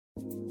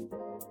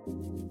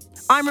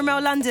I'm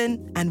Ramel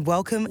London, and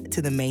welcome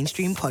to the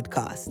Mainstream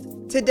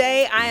Podcast.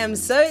 Today, I am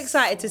so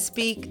excited to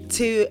speak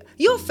to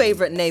your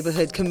favourite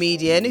neighbourhood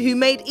comedian who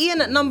made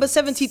Ian at number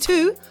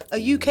 72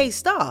 a UK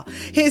star.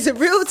 His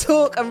real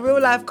talk and real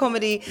life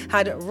comedy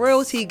had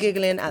royalty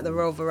giggling at the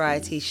Royal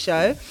Variety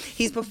Show.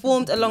 He's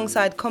performed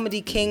alongside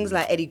comedy kings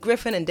like Eddie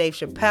Griffin and Dave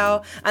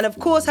Chappelle, and of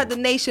course had the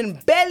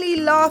nation belly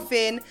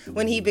laughing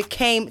when he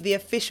became the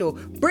official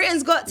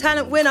Britain's Got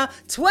Talent winner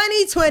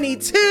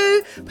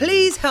 2022.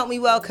 Please help me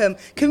welcome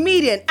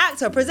comedian,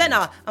 actor,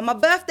 presenter, and my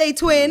birthday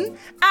twin,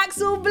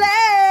 Axel Blake.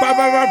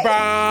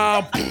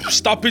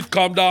 Stop it,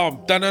 calm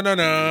down.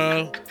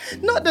 Da-na-na-na.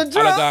 Not the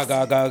drums.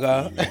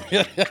 Ga.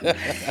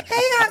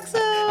 Hey,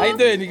 Axel. How you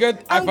doing? You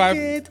good? High I'm five.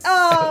 good.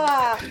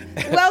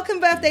 Welcome,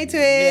 birthday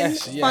twin.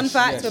 Yes, Fun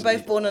fact, yes. we're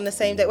both born on the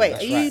same day. Wait,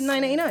 That's are you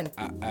right.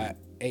 989?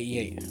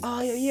 88.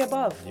 Oh, you're a year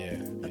above.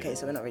 Yeah. Okay,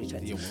 so we're not really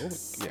twins. Yeah, well,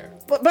 yeah.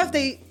 But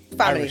birthday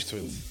family. Irish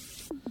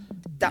twins.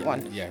 That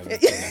one. Yeah.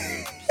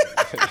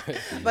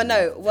 But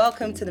no,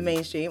 welcome to the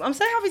Mainstream. I'm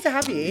so happy to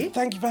have you.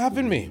 Thank you for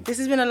having me. This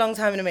has been a long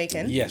time in the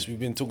making. Yes, we've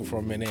been talking for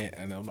a minute,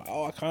 and I'm like,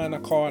 I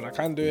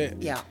can't do it.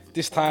 Yeah.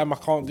 This time I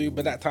can't do,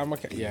 but that time I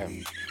can. Yeah.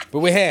 But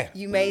we're here.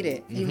 You made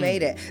it. You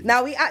made it.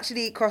 Now, we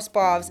actually crossed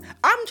paths.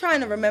 I'm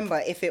trying to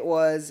remember if it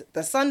was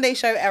the Sunday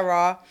show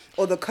era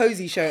or the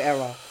Cozy show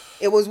era.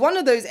 It was one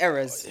of those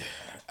eras.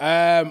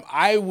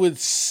 I would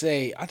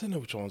say, I don't know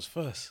which one was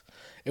first.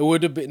 It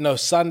would have been,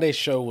 Sunday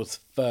show was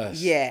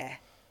first. Yeah.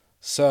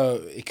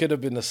 So it could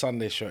have been the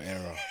Sunday show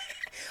era.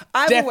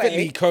 Either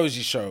Definitely way,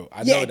 Cozy show.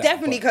 I yeah, know that.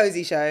 definitely but-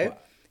 Cozy show.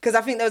 Because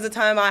I think there was a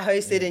time I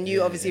hosted and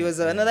you obviously was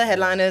another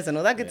headliners and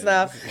all that good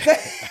stuff.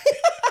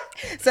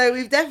 So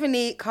we've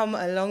definitely come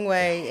a long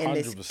way in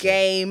this 100%,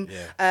 game.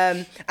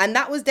 yeah. And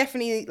that was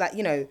definitely like,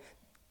 the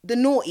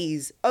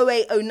noughties,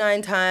 08,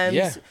 09 times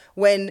Yeah.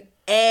 when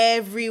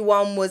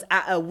everyone was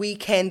at a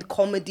weekend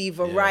comedy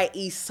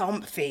variety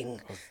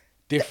something.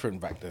 Different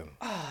back then.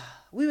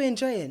 We were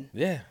enjoying.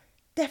 Yeah.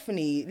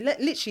 Definitely.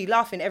 Literally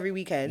laughing every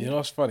weekend. You know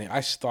what's funny? I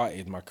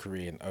started my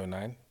career in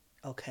 09.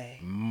 Okay.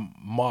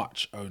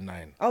 March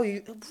 09. Oh,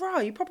 you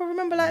proper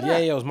remember like Yeah,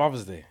 that? it was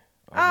Mother's Day.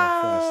 That was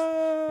my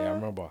first. Yeah, I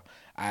remember.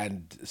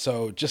 And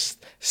so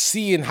just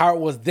seeing how it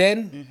was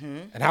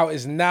then and how it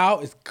is now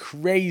is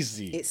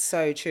crazy. It's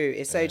so true.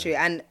 It's so true.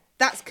 And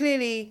that's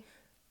clearly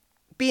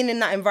being in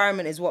that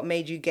environment is what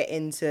made you get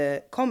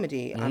into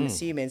comedy, I'm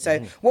assuming. So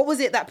what was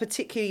it that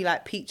particularly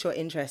like piqued your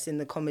interest in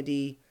the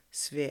comedy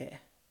sphere?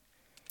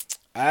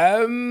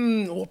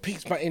 What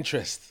piqued my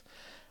interest?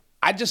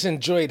 I just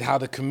enjoyed how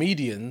the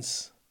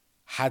comedians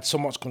had so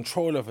much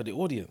control over the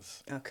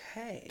audience.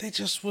 Okay. It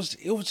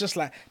was just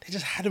like, they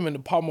just had them in the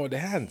palm of their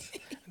hands.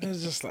 And it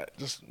was just like,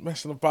 just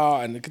messing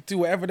about, and they could do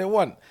whatever they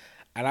want.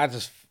 And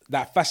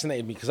that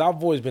fascinated me because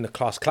I've always been a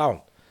class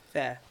clown.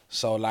 Fair.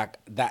 So like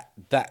that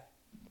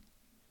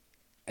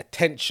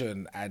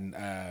attention and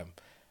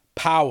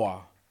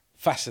power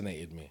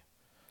fascinated me.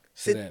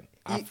 So then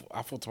I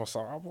thought to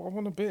myself, I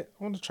want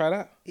to try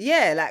that.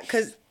 Yeah, like,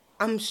 because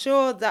I'm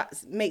sure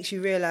that makes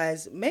you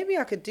realise maybe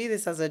I could do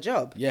this as a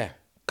job. Yeah.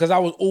 Because I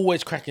was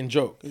always cracking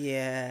joke.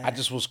 Yeah. I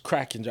just was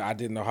cracking joke. I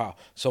didn't know how.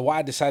 So what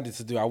I decided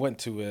to do, I went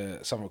to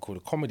something called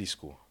a comedy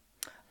school.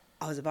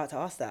 I was about to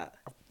ask that.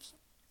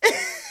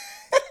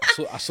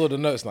 I saw the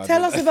notes now.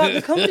 Tell us about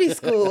the comedy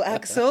school,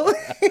 Axel.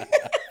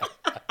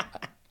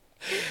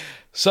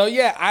 So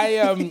yeah,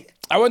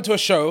 I went to a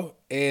show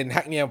in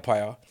Hackney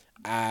Empire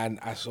and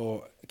I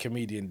saw a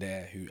comedian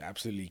there who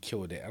absolutely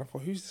killed it. And I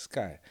thought, who's this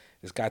guy?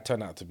 This guy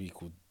turned out to be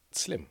called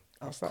Slim.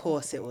 Of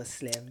course it was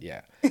Slim.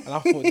 Yeah. And I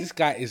thought, this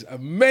guy is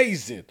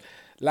amazing.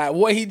 Like,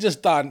 what he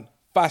just done,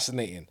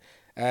 fascinating.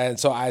 And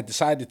so I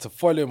decided to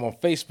follow him on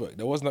Facebook.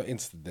 There was no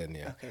Insta then,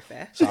 yeah. Okay,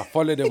 fair. So I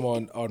followed him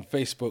on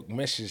Facebook,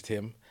 messaged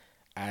him,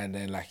 and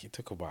then, like, it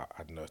took about,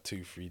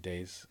 2-3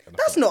 days. And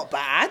That's not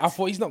bad. I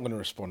thought, he's not going to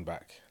respond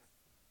back.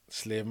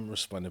 Slim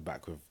responded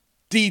back with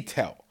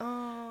detail.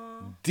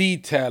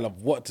 Detail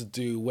of what to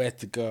do, where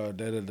to go,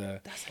 da-da-da.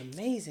 That's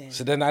amazing.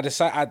 So then I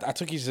decided, I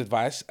took his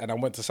advice and I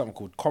went to something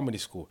called comedy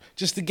school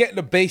just to get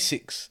the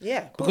basics.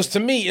 Yeah, of Because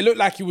to me, it looked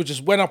like you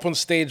just went up on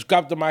stage,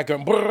 grabbed the mic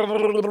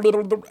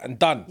and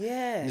done.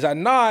 Yeah. He's like,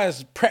 nah,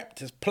 it's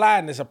prepped, it's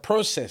planned, it's a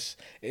process.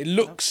 It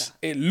looks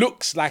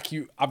like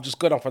I've just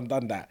got up and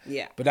done that.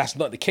 Yeah. But that's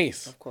not the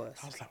case. Of course.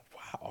 I was like,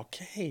 wow,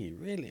 okay,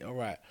 really? All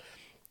right.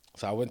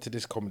 So I went to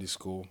this comedy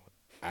school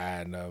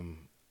and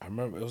I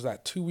remember it was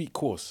like 2-week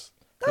course.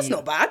 That's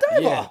not bad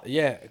either.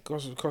 Yeah. It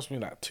cost me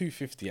like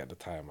 $250 at the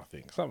time, I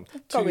think.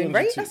 Going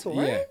rate, that's all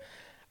right. Yeah.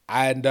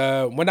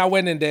 And when I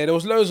went in there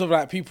was loads of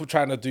like people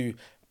trying to do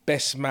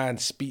best man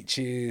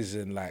speeches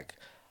and like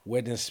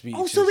wedding speeches.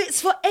 Oh, so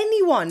it's for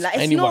anyone. Like,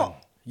 it's Anyone.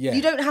 not. Yeah.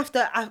 You don't have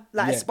to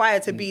aspire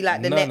to be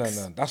like the next.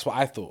 No. That's what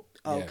I thought.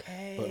 Yeah.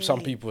 Okay. But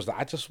some people was like,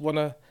 I just want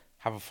to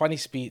have a funny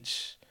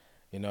speech,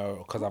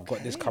 because I've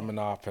got this coming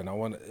up and I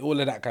want all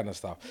of that kind of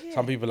stuff. Yeah.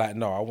 Some people are like,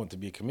 no, I want to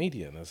be a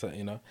comedian.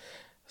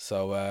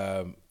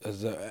 So,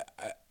 there's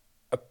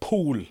a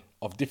pool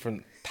of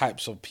different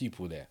types of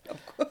people there.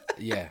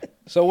 Yeah.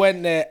 So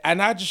when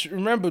and I just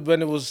remembered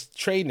when it was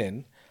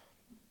training,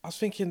 I was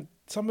thinking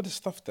some of the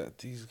stuff that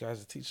these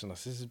guys are teaching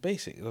us, this is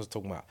basic. It was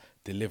talking about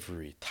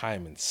delivery,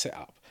 timing,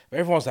 setup. But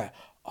everyone's like,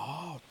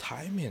 oh,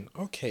 timing,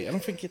 okay. And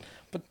I'm thinking,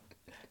 but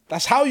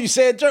that's how you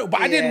say a joke.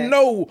 But I didn't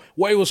know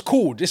what it was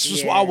called. This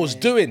was what I was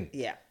doing.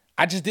 Yeah.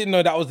 I just didn't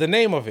know that was the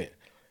name of it.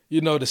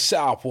 You know, the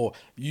setup or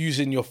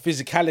using your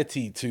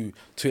physicality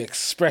to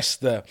express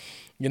the,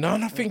 you know,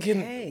 and I'm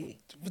thinking,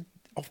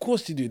 of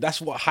course you do. That's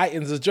what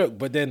heightens a joke.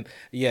 But then,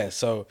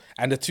 so,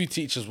 and the two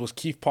teachers was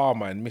Keith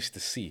Palmer and Mr.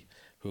 C,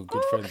 who are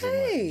good friends of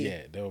mine.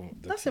 Yeah.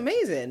 That's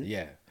amazing.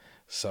 Yeah.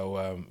 So,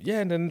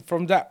 and then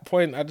from that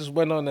point, I just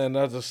went on and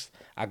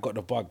I got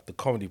the bug, the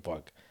comedy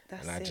bug.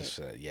 That's and I sick. just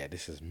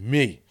this is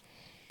me.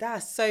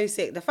 That's so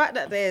sick. The fact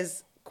that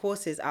there's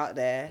courses out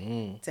there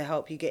to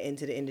help you get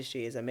into the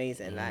industry is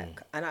amazing.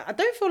 Like, and I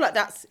don't feel like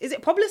is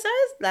it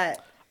publicized? Like,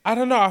 I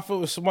don't know. I thought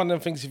it was one of them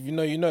things. If you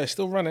know, it's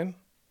still running.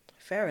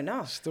 Fair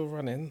enough. Still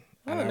running.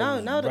 Oh,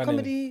 now the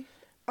comedy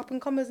up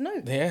and comers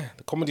know. Yeah,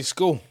 the comedy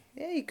school.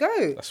 There you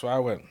go. That's where I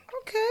went.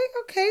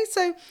 Okay.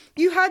 So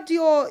you had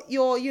your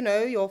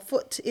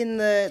foot in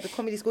the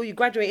comedy school. You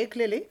graduated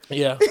clearly.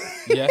 Yeah.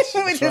 Yes.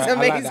 Which is right.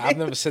 amazing. I like that. I've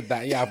never said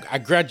that. Yeah, I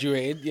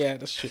graduated. Yeah,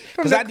 that's true.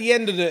 Because at the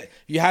end of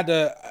you had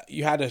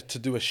to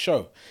do a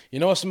show. You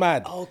know what's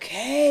mad?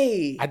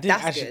 Okay. I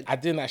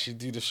didn't actually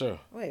do the show.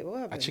 Wait,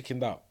 what happened? I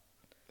chickened out.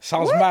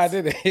 Sounds mad,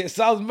 didn't it? It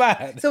sounds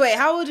mad. So wait,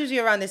 how old was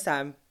you around this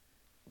time?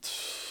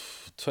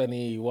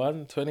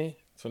 21, 20.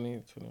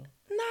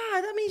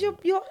 Nah, that means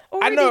you're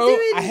already I know,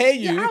 doing. I hear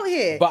you. You're out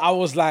here. But I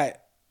was like,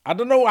 I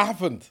don't know what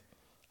happened.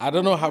 I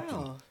don't know what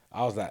happened.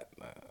 I was like,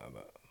 nah.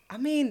 I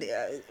mean,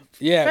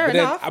 yeah, fair but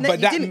enough. Then,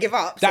 You didn't give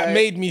up. That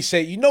made me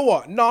say, you know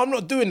what? No, I'm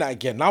not doing that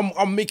again.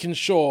 I'm making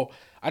sure.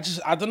 I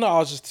don't know. I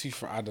was just too.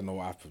 I don't know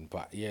what happened,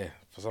 but yeah,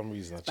 for some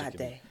reason, Bad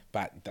day.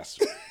 That's.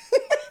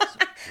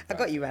 I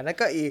got you, man. I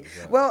got you.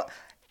 Well,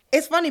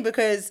 it's funny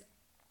because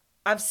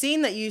I've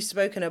seen that you've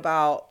spoken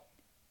about,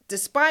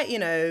 despite,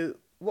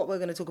 what we're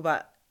going to talk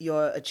about,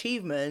 your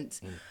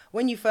achievements,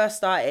 when you first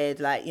started,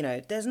 like,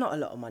 there's not a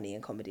lot of money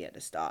in comedy at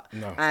the start.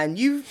 No. And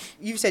you've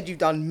said you've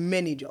done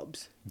many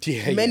jobs.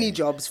 Yeah.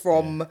 Jobs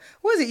from, what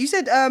was it? You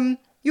said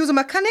you was a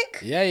mechanic?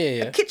 Yeah.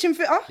 A kitchen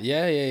fitter?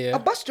 Yeah. A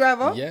bus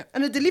driver? Yeah.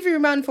 And a delivery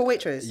man for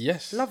waitress?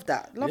 Yes. Love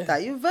that.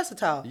 That. You're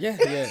versatile.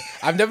 Yeah.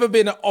 I've never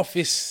been an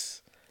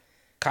office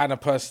kind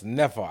of person.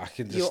 Never. I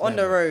can just. You're on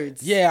the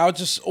roads. Yeah, I'll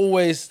just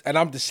always, and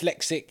I'm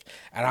dyslexic,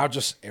 and I'm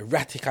just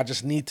erratic. I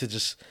just need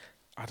to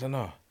I don't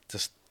know,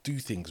 just do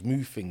things,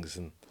 move things,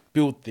 and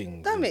build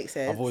things. That makes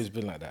sense. I've always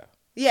been like that.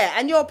 Yeah,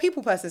 and you're a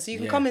people person, so you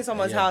can come in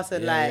someone's house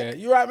and Yeah.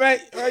 You right,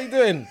 mate? How you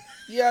doing?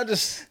 Yeah,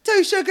 just.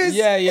 Two sugars.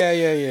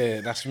 Yeah.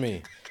 That's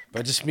me.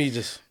 But just me,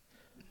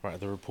 right,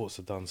 the reports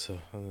are done, so.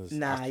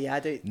 I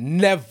don't.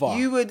 Never.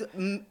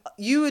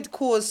 You would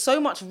cause so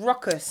much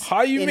ruckus.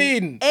 How you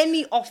mean?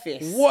 Any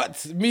office.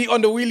 What? Me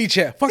on the wheelie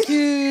chair? Fuck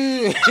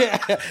you.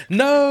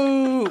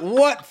 No.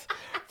 What?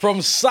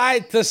 From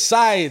side to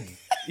side.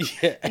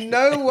 Yeah.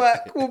 No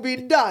work will be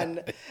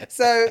done.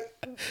 So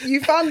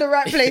you found the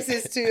right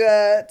places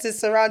to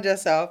surround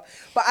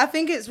yourself. But I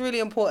think it's really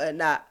important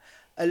that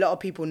a lot of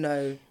people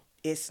know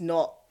it's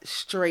not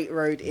straight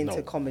road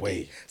into comedy.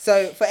 Way.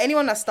 So for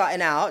anyone that's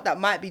starting out that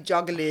might be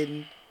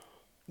juggling,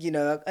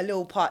 a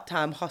little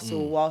part-time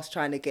hustle whilst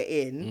trying to get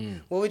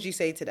in, what would you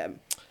say to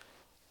them?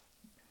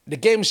 The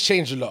game's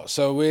changed a lot.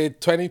 So we're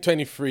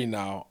 2023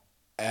 now.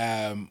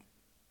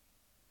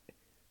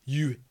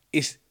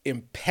 It's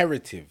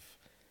imperative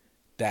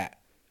that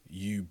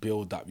you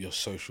build up your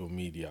social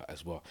media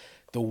as well.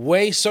 The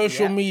way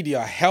social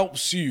media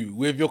helps you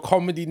with your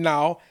comedy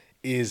now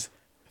is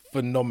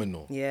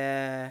phenomenal.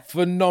 Yeah.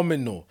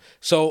 Phenomenal.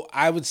 So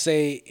I would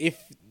say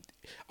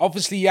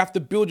obviously you have to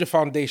build your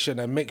foundation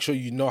and make sure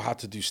you know how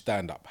to do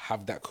stand-up.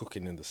 Have that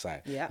cooking in the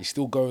side. Yeah. You're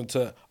still going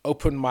to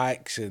open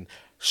mics and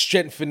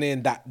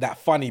strengthening that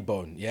funny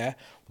bone, yeah?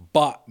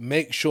 But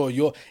make sure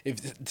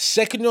if the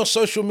second your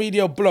social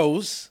media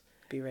blows,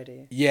 be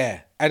ready. Yeah,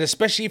 and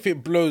especially if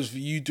it blows for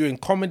you doing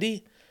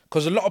comedy,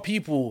 because a lot of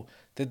people,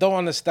 they don't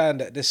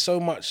understand that there's so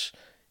much.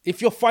 If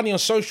you're funny on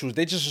socials,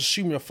 they just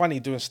assume you're funny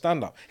doing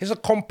stand-up. It's a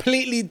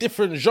completely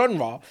different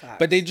genre,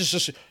 but they just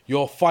assume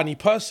you're a funny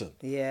person.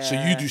 Yeah.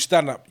 So you do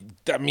stand-up,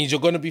 that means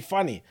you're going to be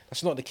funny.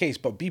 That's not the case,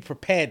 but be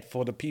prepared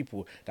for the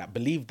people that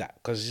believe that,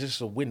 because it's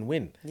just a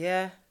win-win.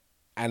 Yeah.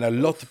 And a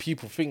lot of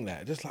people think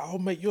that. Just like, oh,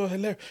 mate, you're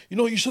hilarious.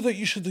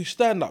 You should do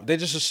stand-up. They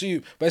just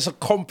assume, but it's a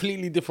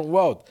completely different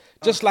world.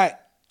 Just like,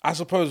 I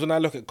suppose when I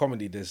look at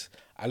comedy,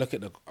 I look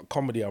at the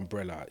comedy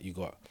umbrella. You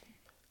got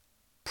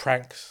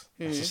pranks.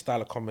 That's a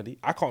style of comedy.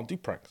 I can't do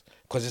pranks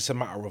because it's a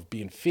matter of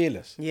being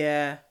fearless.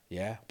 Yeah.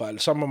 Yeah.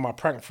 But some of my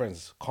prank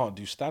friends can't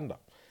do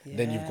stand-up. Yeah.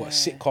 Then you've got a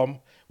sitcom,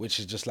 which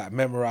is just like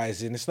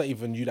memorizing. It's not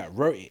even you that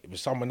wrote it. It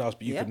was someone else,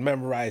 but you can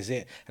memorize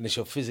it. And it's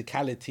your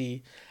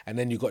physicality. And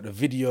then you got the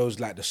videos,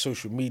 like the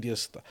social media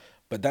stuff.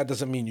 But that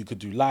doesn't mean you could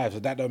do lives. Or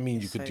that don't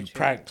mean you could do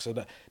pranks. Or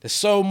there's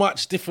so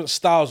much different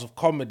styles of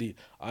comedy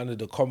under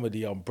the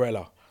comedy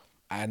umbrella.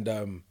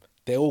 And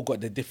they all got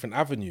their different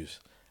avenues.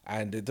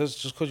 And it does,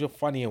 just because you're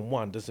funny in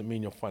one doesn't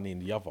mean you're funny in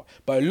the other.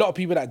 But a lot of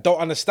people that don't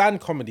understand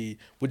comedy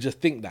would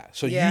just think that.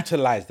 So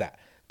utilize that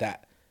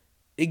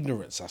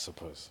ignorance, I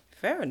suppose.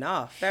 Fair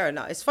enough.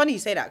 It's funny you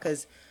say that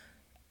because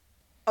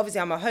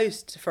obviously I'm a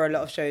host for a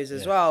lot of shows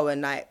as well.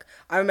 And like,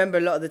 I remember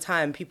a lot of the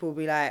time people will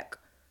be like,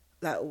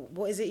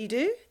 what is it you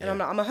do? And I'm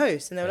like, I'm a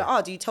host. And they were like,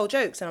 oh, do you tell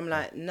jokes? And I'm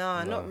like,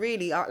 no, not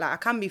really. I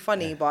can be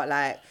funny, but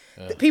like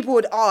people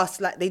would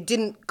ask, like they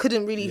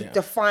couldn't really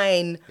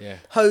define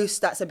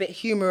host that's a bit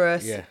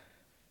humorous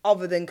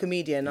other than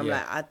comedian. I'm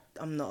like,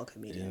 I'm not a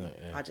comedian.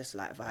 I just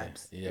like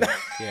vibes. You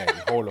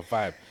hold a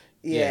vibe.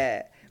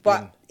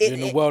 But you're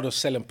in the world of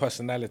selling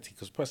personality,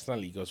 because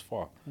personality goes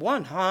far.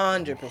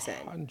 100%.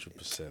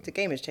 100%. The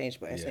game has changed,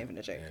 but it's not even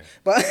a joke.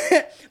 But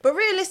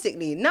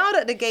realistically, now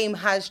that the game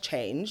has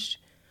changed,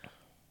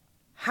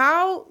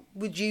 how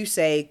would you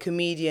say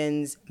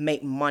comedians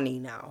make money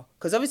now?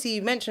 Because obviously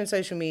you mentioned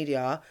social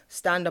media,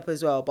 stand-up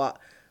as well, but,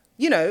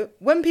 you know,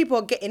 when people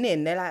are getting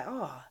in, they're like,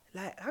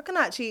 how can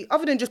I actually,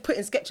 other than just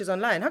putting sketches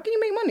online, how can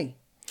you make money?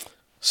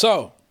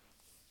 So,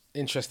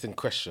 interesting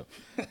question.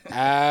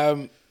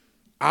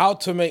 How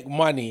to make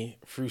money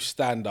through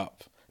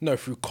stand-up? No,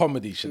 through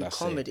comedy, should I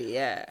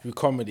say. Through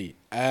comedy.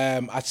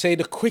 I'd say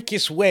the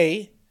quickest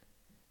way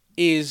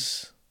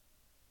is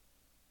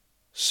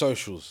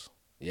socials.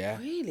 Yeah.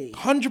 Really?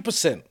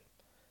 100%.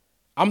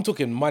 I'm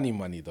talking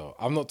money though.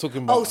 I'm not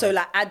talking about... Oh, so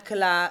like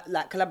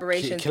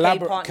collaborations,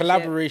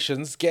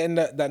 collaborations, getting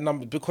that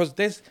number. Because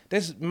there's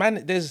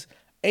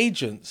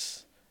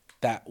agents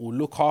that will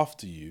look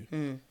after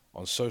you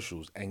on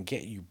socials and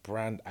get you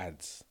brand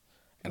ads.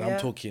 And I'm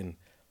talking,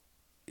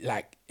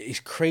 like, it's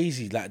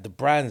crazy. Like, the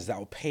brands that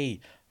will pay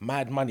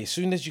mad money. As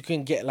soon as you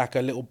can get like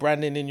a little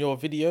branding in your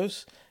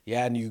videos,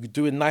 and you're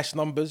doing nice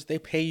numbers, they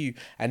pay you.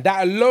 And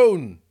that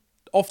alone...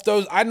 Off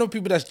those, I know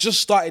people that's just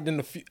started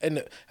in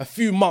a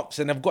few months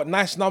and have got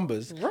nice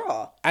numbers.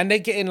 Raw. And they're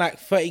getting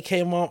like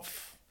 30K a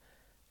month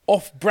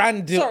off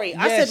brand deal. Sorry,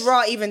 I said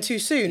raw even too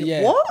soon.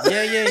 Yeah. What?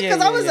 Yeah. Because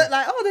I was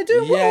like, oh, they're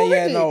doing well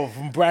already. No,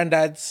 from brand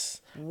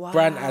ads. Wow.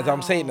 Brand ads,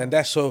 I'm saying. And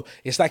that's so,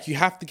 it's like you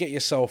have to get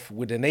yourself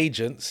with an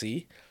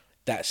agency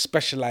that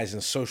specializes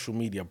in social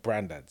media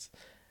brand ads.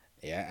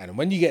 Yeah, and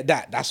when you get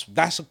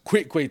that's a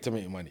quick way to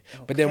make money.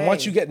 Okay. But then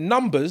once you get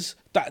numbers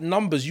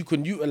you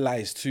can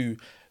utilize to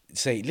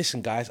say,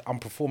 listen, guys, I'm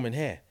performing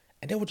here.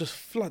 And they will just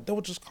flood. They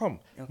will just come.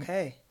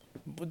 Okay.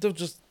 But they'll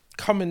just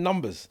come in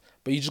numbers.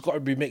 But you just got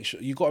to make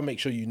sure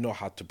you know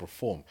how to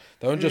perform.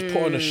 Don't just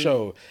put on a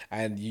show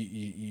and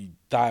you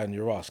die on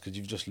your ass because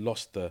you've just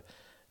lost the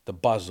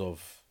buzz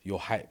of your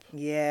hype.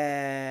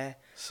 Yeah.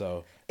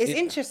 So it's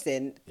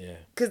interesting. Yeah.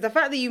 Because the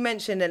fact that you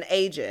mentioned an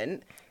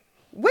agent,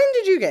 when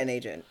did you get an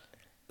agent?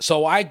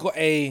 So I got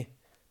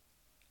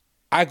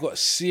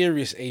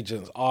serious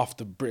agents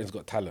after Britain's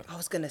Got Talent. I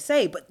was going to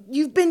say, but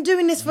you've been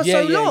doing this for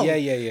so long.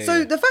 Yeah.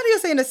 So the fact that you're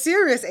saying a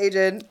serious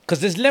agent...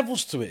 Because there's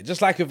levels to it.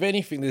 Just like with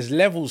anything, there's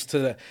levels to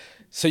the...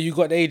 So you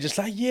got the agents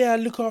like, I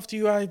look after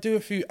you, I do a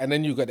few. And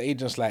then you got the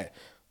agents like,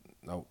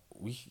 no,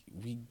 we've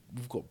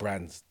got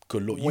brands.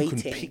 Good luck. You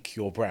can pick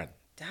your brand.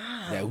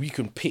 Damn. Yeah, we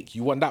can pick.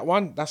 You want that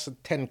one? That's a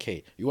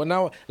 10K. You want that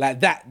one?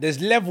 Like that.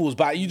 There's levels,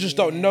 but you just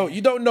don't know.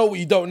 You don't know what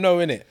you don't know,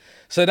 innit?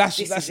 So that's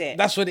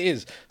what it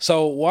is.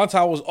 So once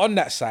I was on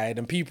that side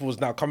and people was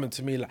now coming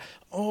to me like,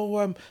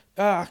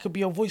 I could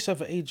be a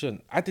voiceover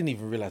agent. I didn't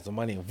even realize the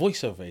money in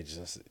voiceover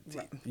agents.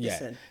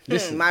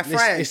 Listen, my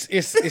friend.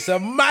 It's a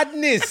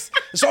madness.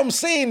 That's what I'm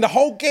saying. The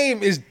whole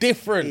game is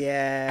different.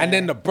 Yeah. And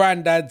then the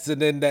brand ads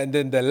and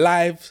then the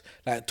lives,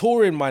 like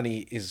touring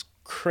money is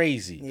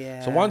crazy.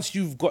 Yeah. So once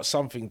you've got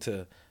something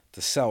to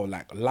sell,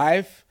 like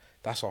live,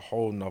 that's a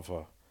whole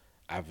nother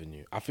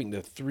avenue. I think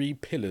the 3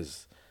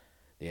 pillars,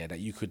 that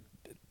you could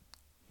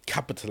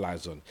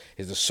capitalize on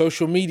is the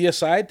social media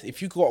side.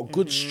 If you got a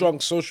good strong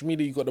social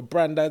media, you got the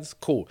brand ads,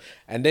 cool.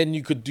 And then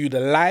you could do the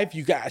live.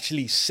 You can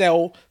actually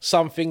sell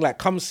something like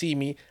come see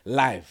me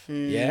live.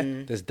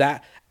 There's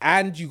that.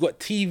 And you got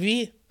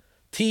TV,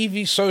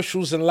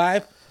 socials and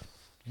live,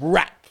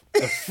 rap.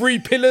 The 3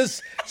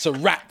 pillars, it's a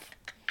rap.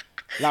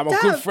 Like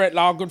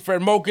my good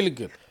friend Mo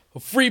Gilligan.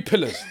 3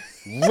 pillars,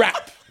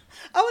 rap.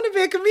 I want to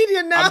be a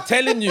comedian now. I'm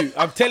telling you,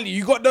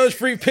 you got those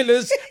 3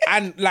 pillars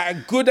and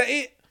like good at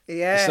it.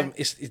 Yeah.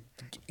 It's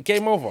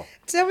game over.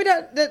 Tell me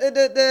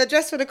the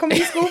address for the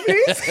comedy school,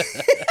 please.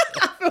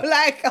 I feel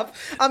like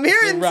I'm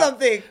hearing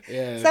something.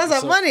 Yeah, sounds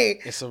like money.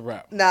 It's a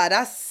wrap. Nah,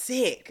 that's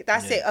sick.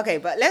 That's sick. Okay,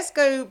 but let's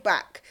go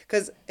back.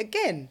 Because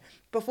again,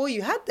 before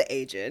you had the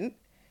agent,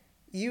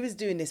 you was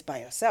doing this by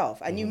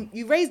yourself. And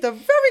you raised a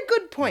very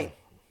good point.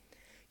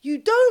 You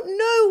don't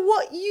know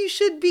what you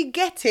should be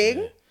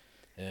getting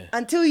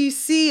until you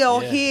see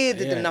or hear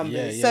the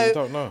numbers. So you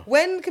don't know.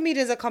 When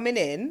comedians are coming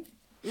in,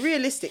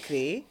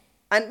 realistically,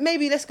 and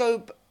maybe let's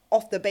go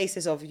off the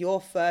basis of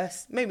your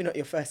first, maybe not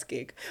your first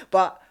gig,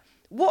 but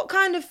what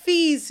kind of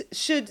fees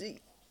should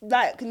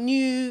like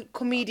new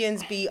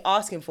comedians be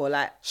asking for?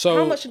 Like,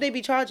 how much should they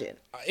be charging?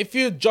 If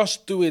you're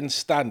just doing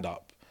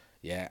stand-up,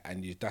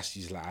 and you're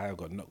like, I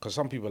got no, because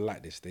some people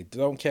like this, they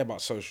don't care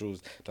about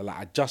socials, they're like,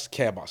 I just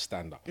care about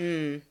stand-up.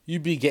 You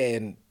be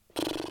getting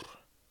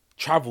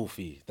travel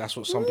fee. That's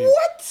what some people.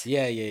 What?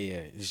 Yeah.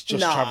 It's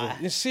just travel.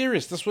 It's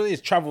serious. That's what it is.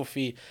 Travel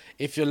fee.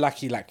 If you're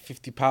lucky, like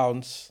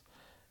 £50,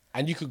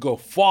 and you could go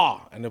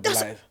far, and they'll be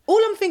like.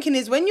 All I'm thinking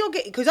is when you're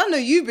getting, because I know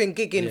you've been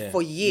gigging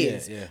for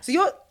years. Yeah. So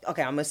you're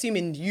okay. I'm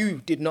assuming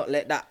you did not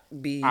let that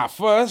be. At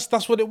first,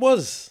 that's what it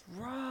was.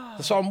 Right.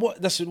 That's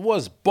what it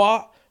was.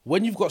 But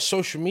when you've got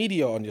social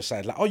media on your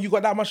side, like, oh, you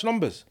got that much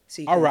numbers.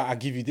 So all right, I'll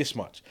give you this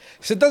much.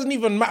 So it doesn't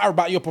even matter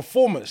about your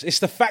performance. It's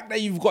the fact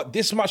that you've got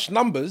this much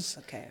numbers.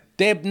 Okay.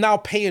 They're now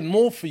paying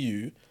more for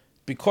you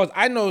because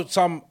I know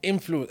some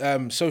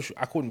social.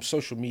 I call them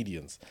social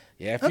medians.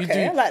 Yeah. If you do,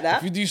 I like that.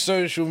 If you do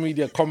social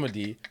media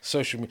comedy,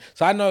 social media.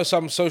 So I know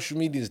some social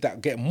medias that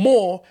get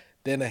more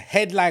than a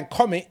headline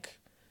comic.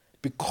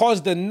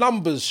 Because the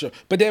numbers show,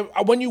 but then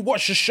when you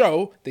watch the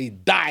show, they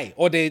die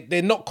or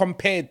they're not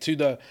compared to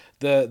the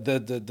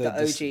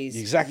OGs.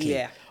 Exactly.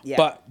 Yeah.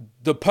 But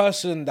the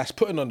person that's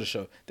putting on the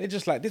show, they're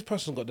just like, this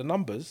person's got the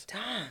numbers.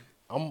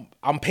 Damn.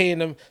 I'm paying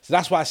them. So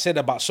that's why I said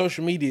about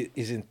social media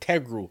is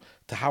integral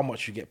to how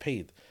much you get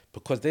paid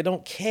because they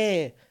don't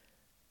care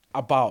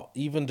about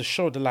even the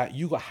show. They're like,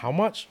 you got how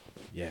much?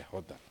 Yeah,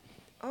 hold that.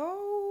 Oh.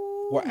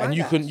 What, and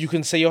you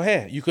can say your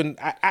hair. You can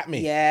at me.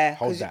 Yeah,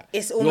 hold that.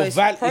 It's almost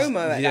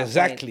promo at that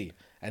exactly, point.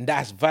 And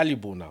that's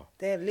valuable now.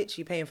 They're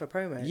literally paying for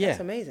promo. Yeah, that's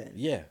amazing.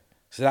 Yeah,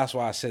 so that's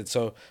why I said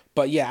so.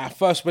 But yeah, at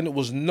first when it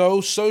was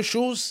no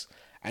socials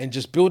and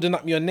just building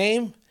up your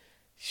name,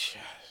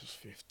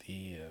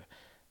 50.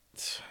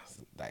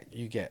 Like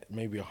you get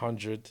maybe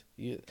 100.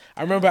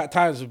 I remember at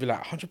times it'd be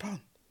like £100.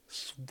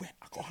 Swear,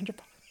 I got £100.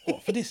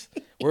 What for this?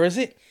 Where is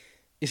it?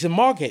 It's in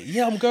Margate.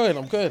 Yeah, I'm going.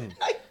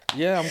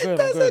 Yeah, I'm going.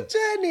 That's a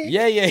journey.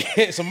 Yeah.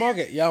 It's a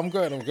Margate. Yeah, I'm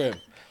going.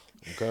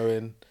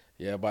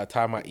 Yeah, by the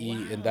time I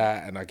eat and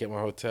that and I get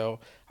my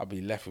hotel, I'll be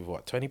left with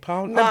what,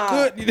 £20? Nah.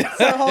 I'm good.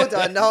 So hold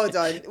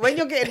on. When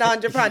you're getting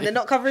 £100, they're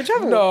not covering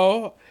travel.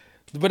 No.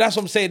 But that's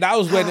what I'm saying. That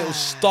was when it was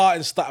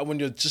starting when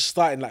you're just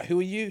starting. Like, who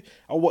are you?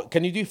 Or what?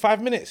 Can you do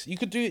 5 minutes? You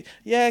could do.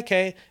 Yeah,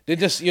 okay. You're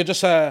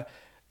just a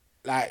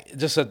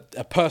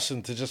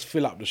person to just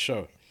fill up the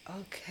show.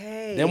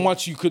 Okay. Then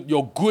once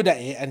you're good at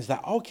it, and it's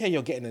like, okay,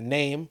 you're getting a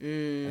name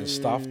and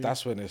stuff.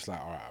 That's when it's like,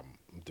 all right,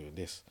 I'm doing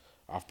this.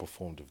 I've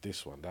performed with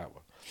this one, that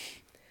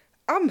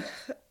one.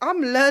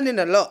 I'm learning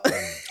a lot.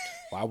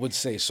 But I would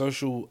say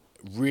social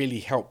really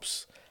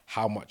helps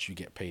how much you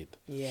get paid.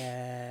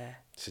 Yeah.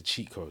 It's a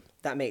cheat code.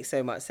 That makes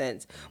so much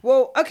sense.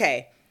 Well,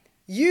 okay.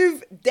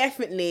 You've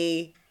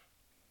definitely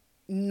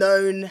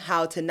known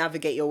how to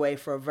navigate your way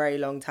for a very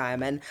long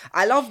time. And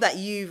I love that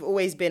you've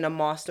always been a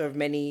master of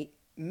many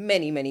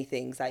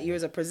things. Like you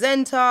as a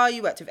presenter,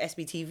 you worked with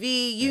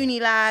SBTV,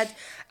 Unilad,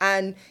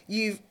 and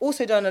you've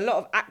also done a lot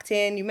of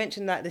acting. You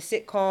mentioned like the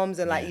sitcoms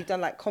and like you've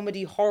done like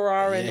comedy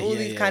horror and all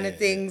these kind of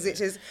things, which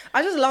is,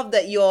 I just love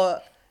that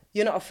you're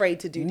not afraid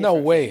to do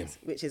different things,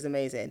 which is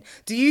amazing.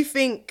 Do you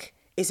think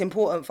it's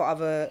important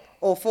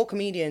for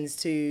comedians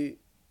to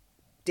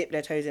dip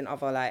their toes in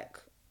other like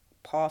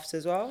paths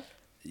as well?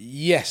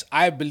 Yes,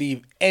 I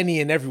believe any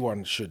and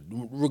everyone should,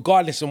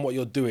 regardless of what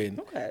you're doing.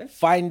 Okay.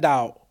 Find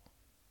out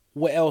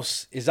what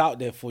else is out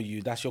there for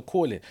you. That's your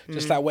calling.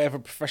 Just like whatever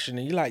profession,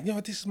 and you're like,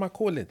 this is my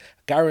calling.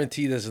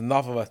 Guarantee there's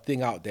another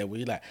thing out there where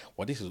you're like,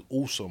 well, this is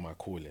also my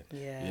calling.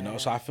 Yeah.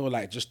 So I feel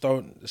like just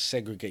don't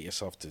segregate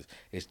yourself to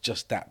it's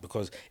just that,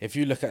 because if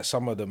you look at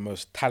some of the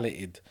most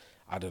talented,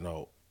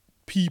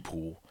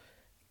 people,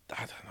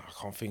 I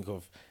can't think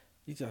of,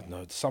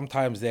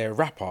 sometimes they're a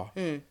rapper,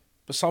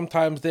 but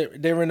sometimes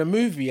they're in a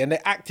movie and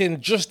they're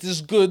acting just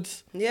as good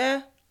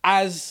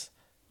as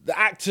the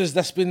actors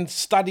that's been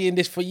studying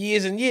this for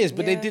years and years,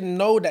 but they didn't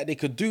know that they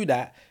could do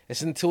that.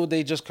 It's until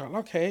they just go,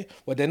 okay,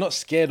 well, they're not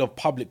scared of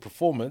public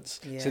performance,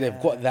 so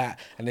they've got that,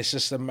 and it's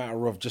just a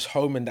matter of just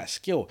homing that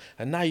skill.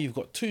 And now you've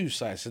got two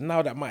sides, and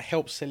now that might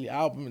help sell your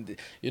album,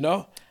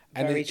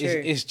 And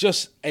it's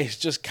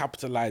just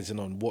capitalizing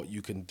on what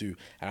you can do.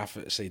 And I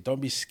say, don't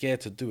be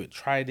scared to do it.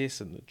 Try this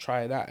and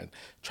try that, and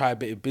try a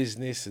bit of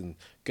business and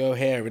go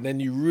here, and then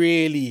you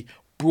really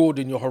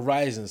broaden your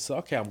horizons. So,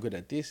 okay, I'm good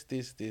at this,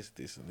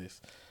 and this.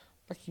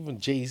 Like even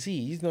Jay-Z,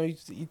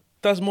 he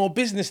does more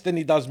business than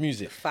he does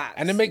music. Facts.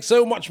 And it makes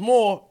so much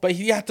more, but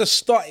he had to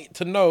start it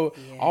to know,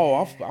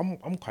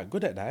 I'm quite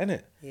good at that,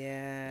 innit?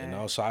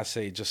 Yeah. So I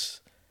say just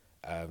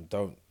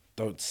don't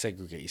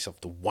segregate yourself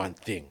to one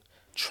thing.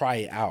 Try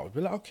it out.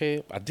 Be like,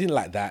 okay, I didn't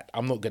like that.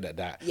 I'm not good at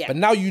that. Yeah. But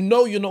now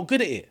you're not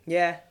good at it.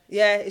 Yeah.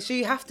 So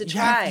you have to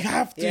try. You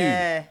have to.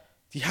 Yeah.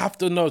 You have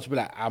to know to be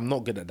like, I'm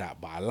not good at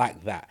that, but I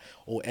like that.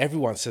 Or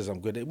everyone says I'm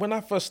good at it. When I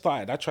first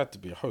started, I tried to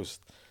be a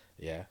host.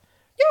 Yeah.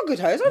 You're a good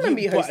host. I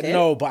remember you hosting.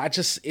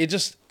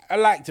 I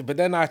liked it. But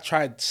then I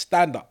tried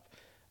stand-up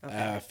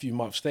a few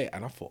months later,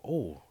 and I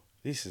thought,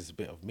 this is a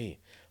bit of me.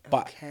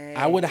 But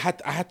I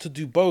had to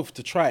do both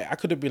to try it. I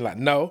could have been like,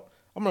 no,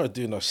 I'm not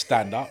doing no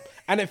stand-up.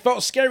 And it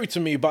felt scary to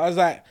me, but I was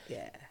like,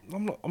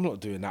 I'm not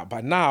doing that.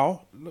 But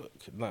now, look,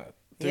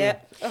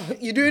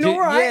 you're doing all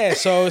right. Yeah,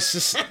 so it's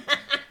just,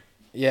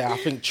 I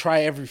think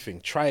try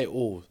everything, try it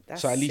all.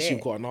 That's so at least it.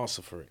 you've got an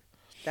answer for it.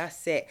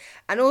 That's it.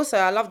 And also,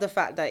 I love the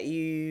fact that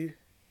you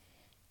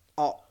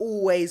are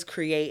always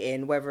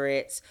creating, whether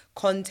it's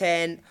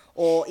content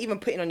or even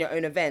putting on your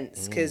own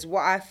events. Because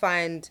what I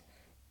find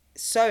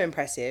so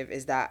impressive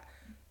is that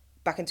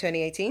back in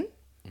 2018,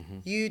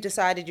 you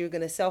decided you were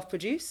going to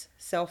self-produce,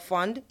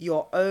 self-fund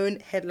your own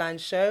headline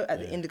show at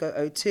the Indigo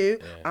O2.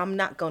 Yeah. I'm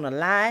not going to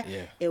lie.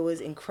 Yeah. It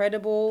was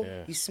incredible.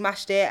 Yeah. You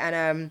smashed it.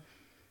 And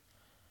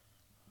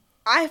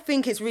I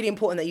think it's really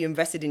important that you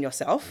invested in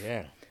yourself.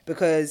 Yeah.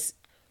 Because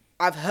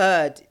I've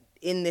heard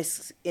in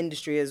this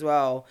industry as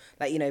well,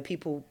 like, you know,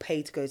 people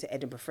pay to go to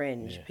Edinburgh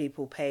Fringe. Yeah.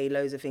 People pay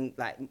loads of things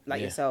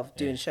like yourself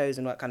doing shows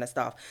and that kind of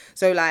stuff.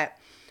 So, like,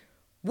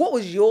 what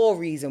was your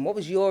reason? What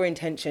was your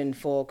intention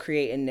for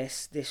creating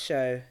this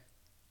show?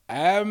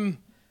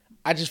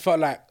 I just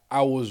felt like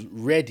I was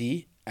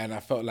ready, and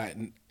I felt like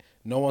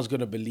no one's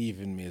gonna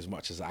believe in me as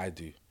much as I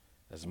do,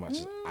 as much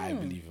as I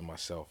believe in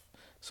myself.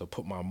 So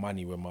put my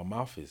money where my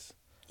mouth is.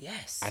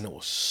 Yes. And it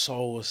was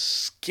so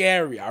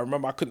scary. I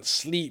remember I couldn't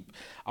sleep.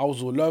 I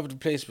was all over the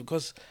place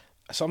because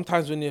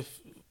sometimes when you're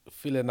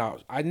feeling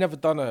out, I'd never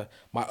done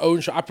my own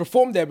show. I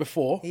performed there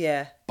before.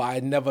 Yeah. But I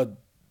never,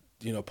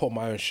 put on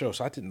my own show.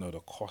 So I didn't know the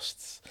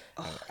costs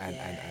and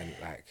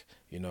like,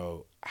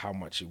 how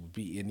much it would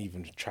be, and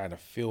even trying to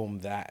film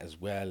that as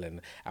well.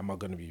 And am I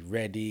going to be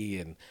ready,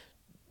 and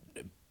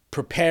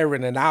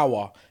preparing an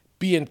hour,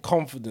 being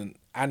confident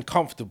and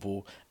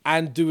comfortable,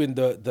 and doing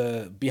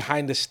the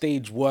behind the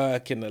stage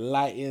work and the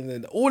lighting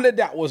and all of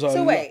that was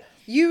So wait,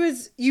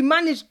 you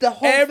managed the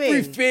whole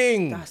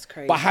everything. That's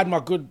crazy. But I had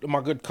my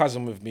good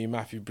cousin with me,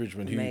 Matthew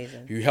Bridgman,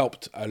 who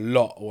helped a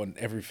lot on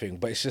everything.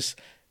 But it's just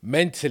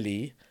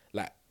mentally,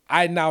 like,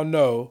 I now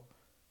know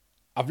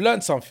I've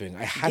learned something.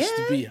 I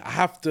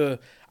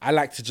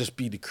like to just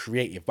be the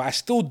creative, but I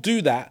still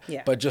do that.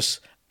 Yeah. But just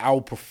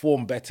I'll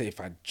perform better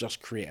if I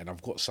just create, and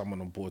I've got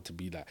someone on board to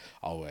be like,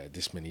 oh,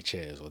 this many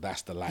chairs, or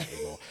that's the lighting,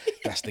 or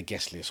that's the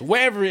guest list, or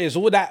whatever it is.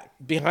 All that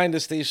behind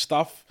the stage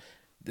stuff,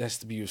 there has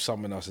to be with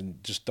someone else,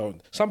 and just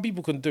don't. Some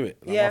people can do it.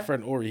 Like my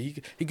friend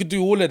Ori, he could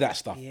do all of that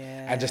stuff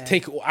and just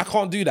take it. I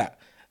can't do that,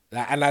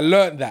 and I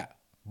learned that.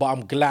 But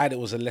I'm glad it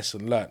was a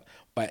lesson learned.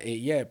 But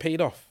it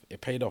paid off. It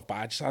paid off. But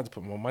I just had to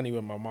put my money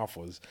where my mouth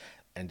was,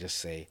 and just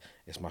say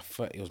it was my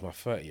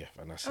 30th,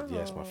 and I said, yeah,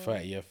 it's my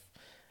 30th.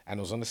 And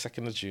it was on the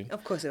 2nd of June.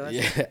 Of course it was.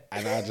 Yeah,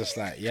 and I was just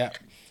like,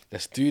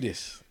 let's do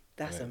this.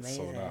 That's amazing.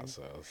 Sold out,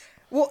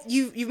 Well,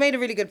 you've made a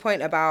really good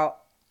point about,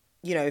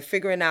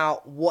 figuring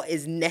out what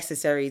is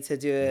necessary to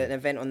do an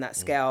event on that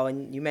scale.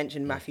 And you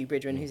mentioned Matthew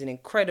Bridgman, who's an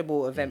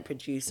incredible event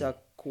producer,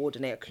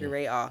 coordinator,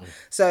 curator.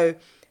 So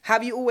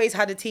have you always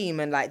had a team?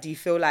 And, like, do you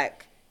feel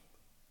like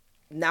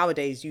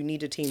nowadays you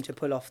need a team to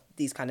pull off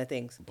these kind of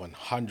things?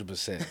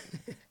 100%.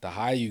 The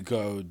higher you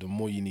go, the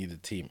more you need a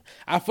team.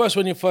 At first,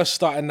 when you're first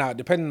starting out,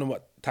 depending on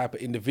what type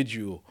of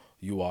individual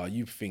you are,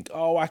 you think,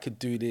 oh, I could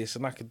do this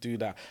and I could do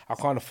that. I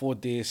can't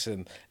afford this,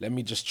 and let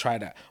me just try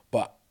that.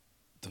 But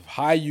the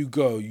higher you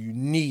go, you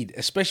need,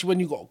 especially when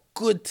you got a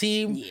good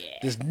team,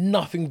 there's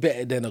nothing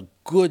better than a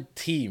good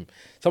team.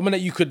 Someone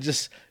that you could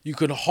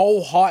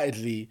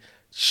wholeheartedly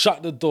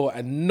shut the door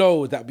and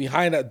know that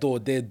behind that door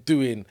they're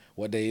doing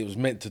what they was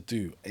meant to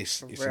do.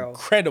 It's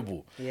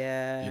incredible.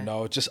 Yeah.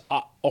 Just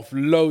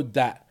offload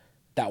that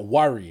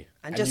worry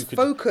and just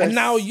focus. And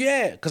now,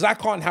 because I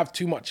can't have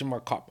too much in my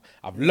cup.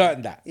 I've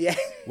learned that. Yeah.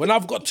 When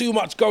I've got too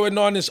much going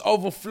on, it's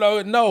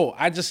overflowing. No,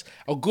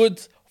 a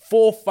good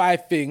 4 or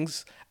 5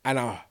 things, and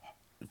I'm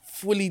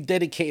fully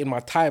dedicating my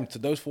time to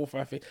those 4 or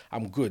 5 things.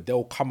 I'm good.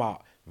 They'll come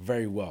out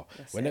very well.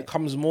 When it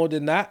comes more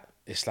than that,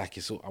 it's like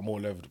I'm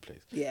all over the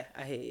place. Yeah,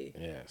 I hear you.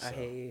 Yeah, I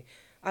hear you.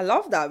 I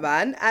love that,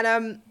 man.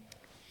 And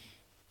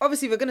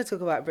obviously we're going to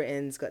talk about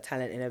Britain's Got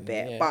Talent in a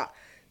bit, but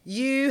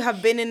you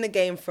have been in the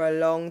game for a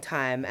long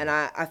time, and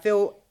I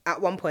feel at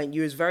one point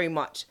you was very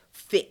much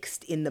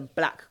fixed in the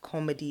black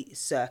comedy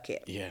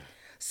circuit. Yeah.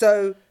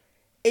 So,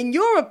 in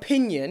your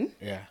opinion,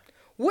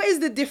 what is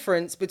the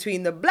difference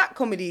between the black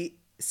comedy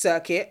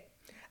circuit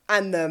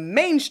and the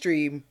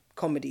mainstream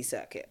comedy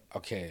circuit?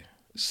 Okay,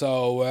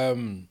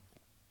 so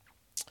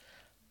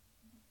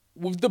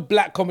with the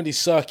black comedy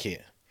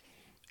circuit,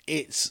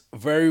 it's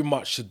very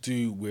much to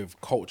do with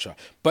culture.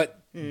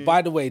 But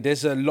by the way,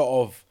 there's a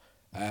lot of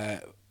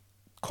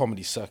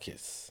comedy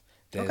circuits.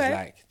 There's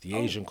like the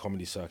Asian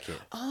comedy circuit.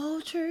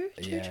 Oh, true.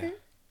 The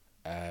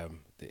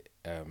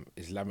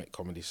Islamic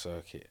comedy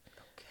circuit.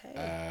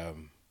 Okay.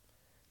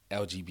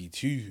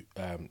 LGBTQ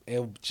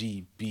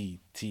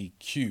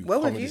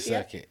comedy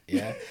circuit.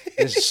 Yeah.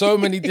 There's so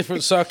many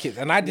different circuits,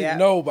 and I didn't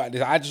know about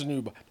this. I just knew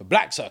about the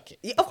black circuit.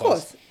 Yeah, of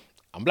course.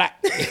 I'm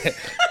black.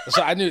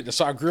 So I knew.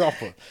 So I grew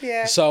up with.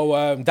 Yeah.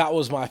 So that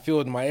was my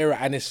field, my era,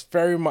 and it's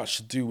very much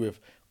to do with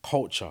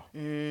culture.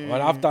 When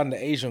I've done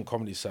the Asian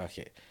comedy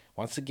circuit,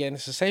 once again,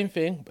 it's the same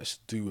thing, but it's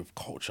to do with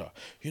culture.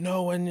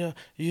 When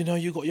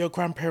you got your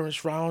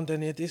grandparents round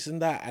and this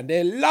and that, and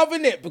they're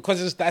loving it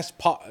because that's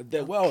part of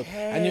their world.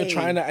 And you're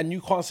trying to, and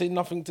you can't say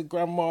nothing to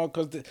grandma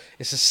because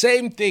it's the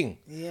same thing.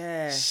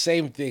 Yeah.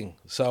 Same thing.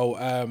 So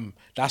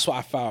that's what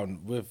I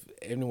found with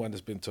anyone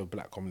that's been to a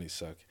black comedy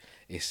circuit.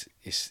 It's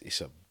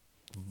a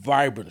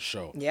vibrant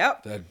show.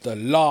 Yep. The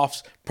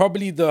laughs,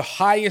 probably the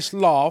highest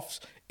laughs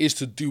is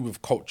to do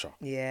with culture.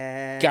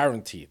 Yeah.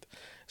 Guaranteed.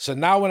 So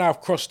now when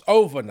I've crossed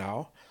over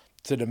now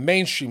to the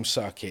mainstream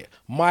circuit,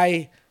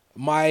 my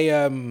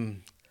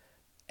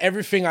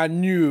everything I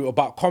knew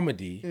about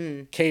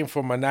comedy came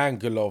from an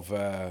angle of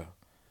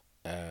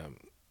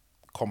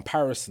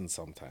comparison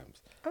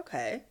sometimes.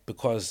 Okay.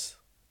 Because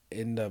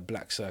in the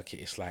black circuit,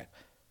 it's like,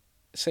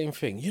 same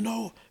thing. You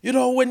know,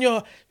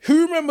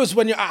 who remembers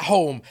when you're at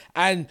home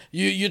and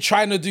you're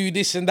trying to do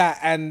this and that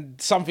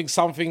and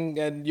something,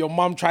 and your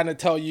mum trying to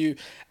tell you,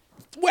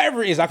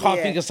 whatever it is, I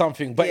can't think of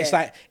something, but it's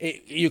like,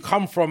 you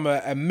come from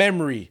a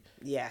memory.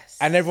 Yes.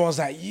 And everyone's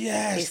like,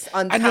 yes. It's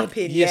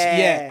untapping,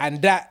 yeah.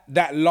 And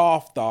that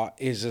laughter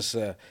is just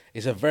a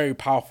very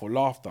powerful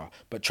laughter.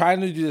 But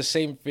trying to do the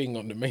same thing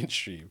on the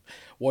mainstream,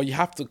 well, you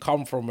have to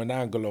come from an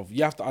angle of,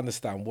 you have to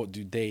understand what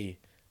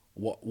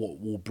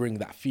will bring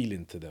that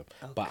feeling to them.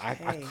 Okay. But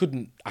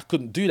I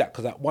couldn't do that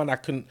because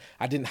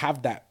I didn't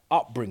have that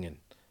upbringing.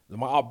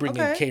 My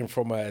upbringing came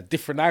from a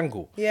different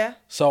angle. Yeah.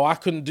 So I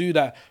couldn't do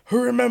that.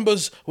 Who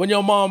remembers when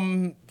your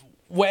mom,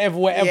 whatever.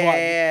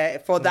 Yeah,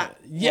 for that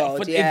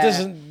world,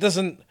 it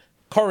doesn't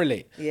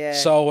correlate. Yeah.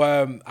 So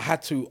I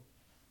had to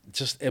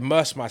just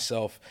immerse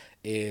myself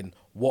in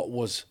what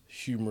was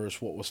humorous,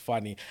 what was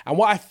funny. And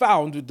what I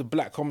found with the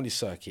black comedy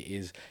circuit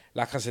is,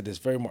 like I said, it's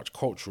very much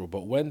cultural.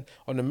 But when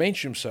on the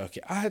mainstream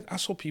circuit, I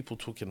saw people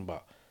talking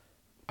about,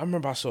 I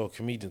remember I saw a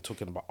comedian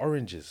talking about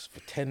oranges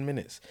for 10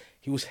 minutes.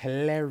 He was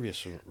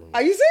hilarious.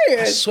 Are you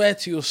serious? I swear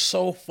to you, it was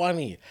so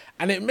funny.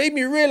 And it made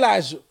me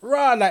realize,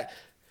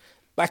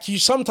 like you,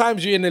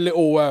 sometimes you're in a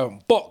little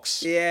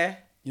box. Yeah.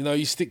 You know,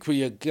 you stick with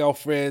your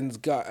girlfriends,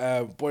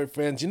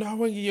 boyfriends. You know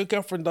when your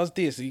girlfriend does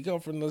this, or your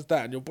girlfriend does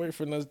that, and your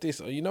boyfriend does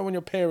this, or you know when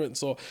your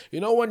parents, or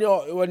you know when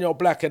you're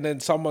black, and then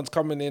someone's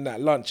coming in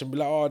at lunch and be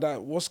like, oh,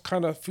 what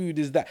kind of food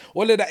is that?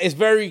 All of that is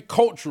very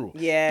cultural.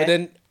 Yeah. But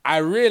then I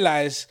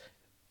realized,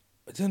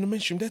 in the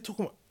mainstream, they're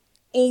talking about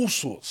all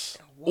sorts,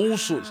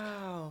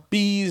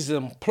 bees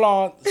and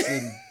plants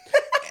and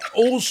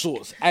all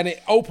sorts, and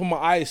it opened my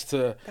eyes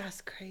to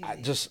that's crazy.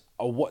 Just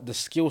what the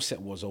skill set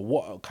was, or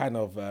what kind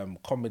of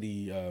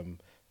comedy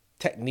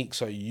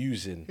techniques are you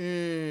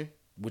using,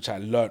 which I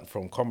learned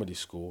from comedy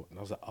school, and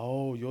I was like,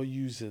 oh, you're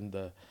using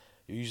the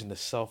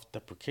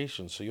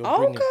self-deprecation, so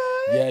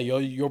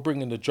you're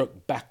bringing the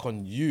joke back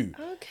on you.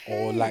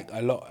 Or like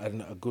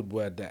a good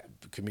word that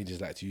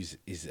comedians like to use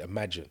is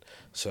imagine.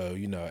 So,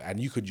 you know, and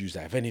you could use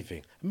that if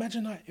anything.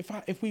 Imagine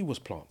if we was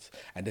plants.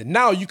 And then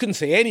now you can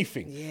say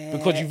anything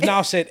because you've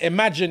now said,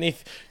 imagine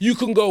if you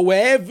can go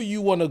wherever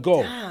you want to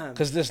go.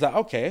 Because there's like,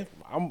 okay,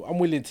 I'm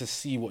willing to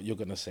see what you're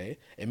going to say.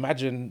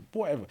 Imagine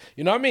whatever.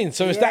 You know what I mean?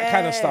 So it's that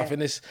kind of stuff.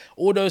 And it's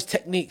all those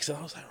techniques. And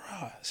I was like,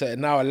 right. So it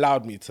now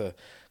allowed me to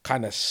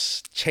kind of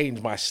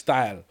change my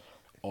style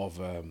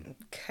of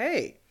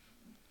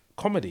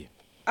comedy.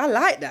 I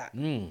like that.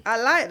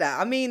 I like that.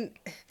 I mean,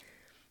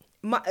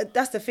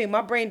 that's the thing.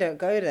 My brain don't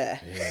go there.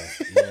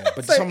 Yeah.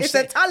 But so it's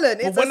a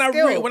talent. It's a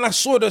skill. When I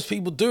saw those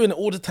people doing it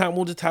all the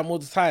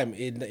time,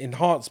 it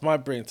enhanced my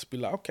brain to be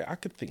like, okay, I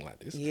could think like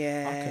this.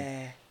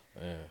 Yeah.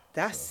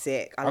 That's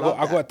sick. I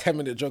got a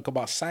 10-minute joke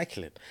about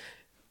cycling.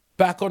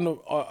 Back in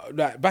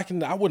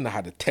I wouldn't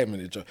have had a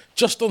 10-minute joke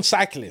just on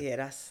cycling.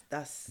 Yeah,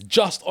 that's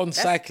just on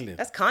cycling.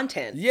 That's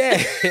content.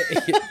 Yeah.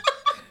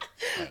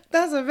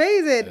 That's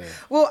amazing. Yeah.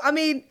 Well, I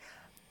mean,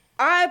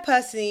 I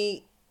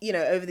personally, you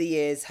know, over the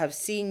years have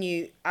seen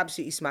you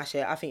absolutely smash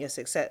it. I think you're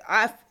success.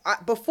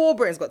 Before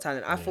Britain's Got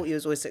Talent, I thought you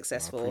was always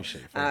successful. I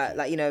appreciate it.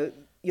 Like, you know,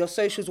 your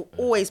socials will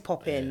always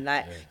pop in.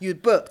 Like you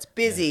booked,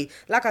 busy.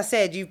 Like I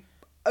said, you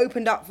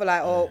opened up for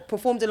or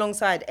performed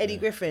alongside Eddie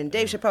Griffin,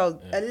 Dave Chappelle,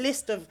 a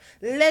list of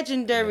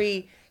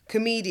legendary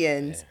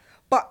comedians.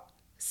 But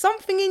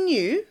something in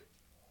you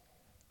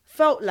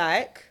felt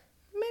like,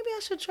 maybe I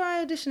should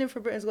try auditioning for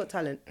Britain's Got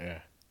Talent. Yeah.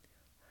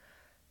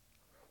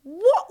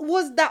 What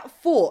was that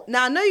for?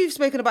 Now, I know you've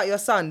spoken about your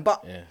son,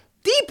 but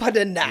deeper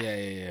than that.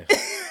 Yeah.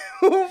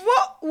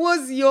 What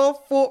was your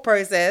thought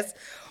process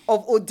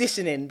of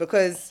auditioning?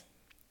 Because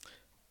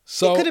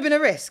it could have been a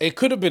risk. It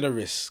could have been a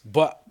risk,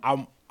 but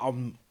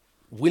I'm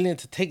willing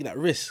to take that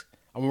risk.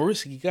 I'm a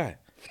risky guy.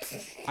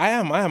 I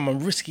am a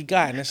risky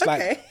guy, and it's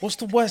like, what's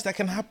the worst that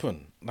can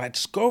happen? Like,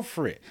 just go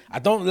for it. I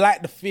don't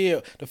like the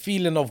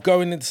feeling of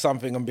going into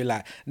something and be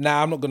like,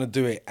 nah, I'm not gonna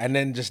do it, and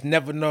then just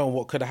never know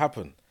what could have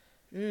happened.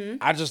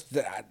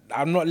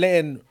 I'm not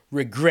letting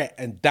regret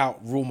and doubt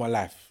rule my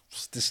life.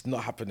 It's just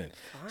not happening.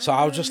 So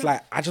I was just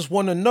like, I just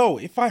want to know.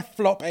 If I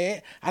flop at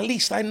it, at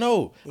least I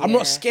know. Yeah. I'm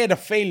not scared of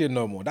failure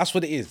no more. That's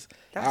what it is.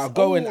 I'll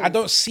go in. I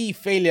don't see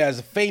failure as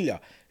a failure.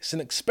 It's an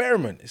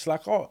experiment. It's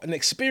like, an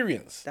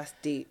experience. That's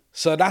deep.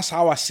 So that's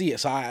how I see it.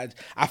 So at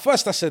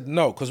first I said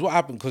no, because what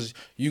happened? Because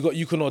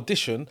you can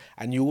audition,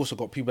 and you also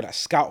got people that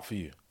scout for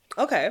you.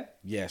 Okay.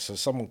 Yeah, so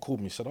someone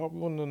called me, said, we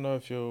want to know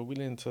if you're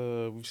willing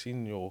to, we've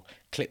seen your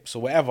clips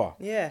or whatever.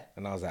 Yeah.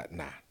 And I was like,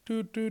 nah,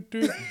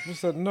 I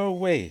said, no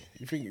way.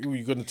 You think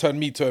you're going to turn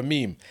me to a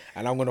meme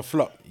and I'm going to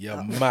flop?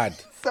 You're mad.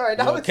 Sorry,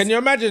 that was... Can you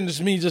imagine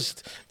just me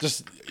just,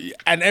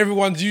 and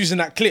everyone's using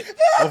that clip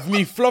of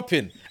me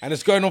flopping and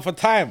it's going on for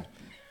time?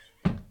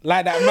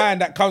 Like that man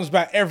that comes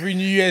back every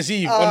New Year's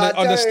Eve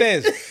on the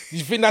stairs. You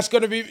think that's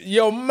going to be,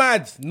 you're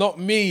mad. Not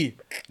me.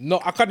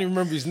 I can't even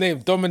remember his name.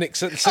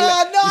 Dominic. You see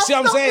what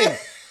I'm saying?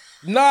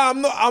 No,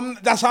 I'm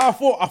not. That's how I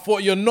thought. I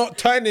thought you're not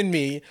turning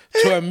me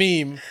to a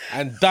meme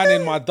and done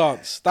in my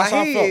dance. That's how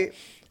I felt.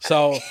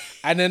 So,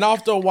 and then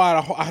after a while,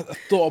 I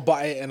thought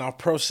about it and I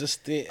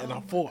processed it and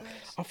I thought,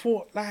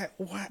 like,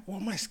 what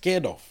am I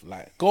scared of?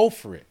 Like, go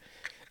for it.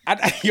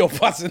 And you're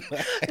buzzing.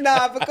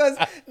 Nah, because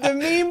the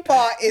meme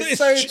part is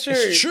so true.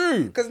 It's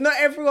true. Because not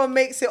everyone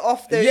makes it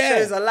off those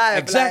shows alive.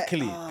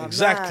 Exactly, like,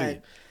 exactly.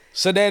 Man.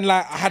 So then,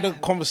 like, I had a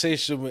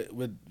conversation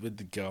with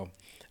the girl.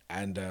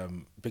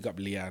 And big up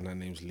Leanne, her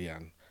name's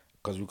Leanne,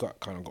 because we got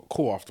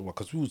call afterward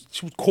because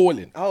she was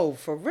calling. Oh,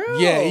 for real?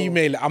 Yeah,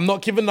 email it. I'm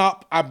not giving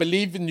up. I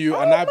believe in you,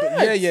 yeah.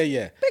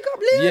 Big up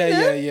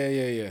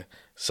Leanne. Yeah.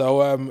 So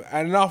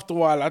and after a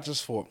while, I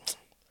just thought,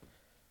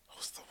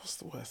 what's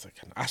the worst I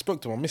can? I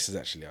spoke to my missus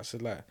actually. I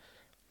said like,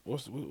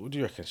 what do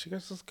you reckon? She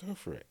goes, just go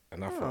for it.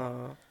 And I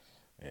thought,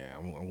 yeah,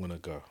 I'm gonna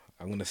go.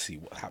 I'm gonna see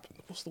what happens.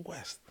 What's the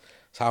worst?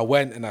 So I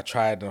went and I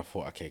tried and I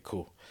thought, okay,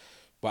 cool.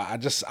 But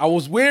I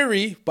was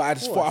weary, but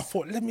I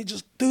thought, let me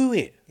just do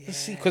it. Yeah. Let's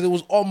see, because it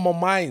was on my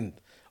mind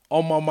a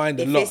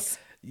lot. If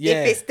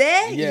it's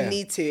there, you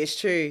need to.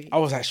 It's true. I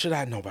was like, should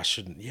I? No, but I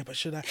shouldn't. Yeah, but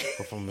should I? What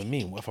if I'm a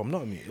meme? What if I'm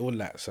not a meme? All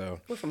that. So.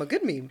 What if I'm a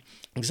good meme?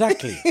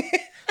 Exactly.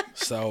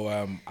 So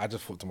I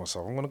just thought to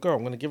myself, I'm gonna go.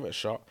 I'm gonna give it a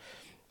shot.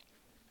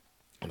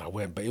 And I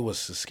went, but it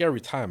was a scary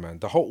time, man.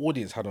 The whole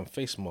audience had on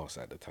face masks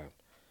at the time.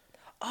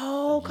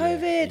 Oh,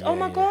 COVID! Oh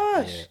my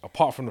gosh! Yeah.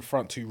 Apart from the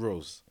front 2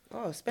 rows.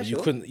 Oh,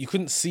 special. You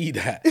couldn't see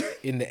that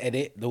in the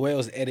edit. The way it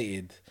was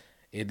edited,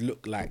 it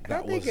looked like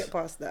that was... How'd they get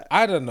past that?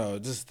 I don't know.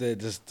 Just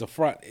the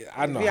front.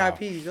 I don't know.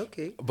 VIPs,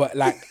 okay. But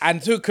like,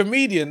 and to a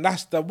comedian,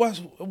 that's the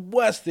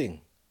worst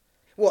thing.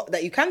 What,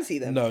 that you can see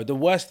them? No, the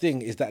worst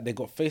thing is that they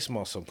got face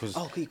masks on because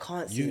you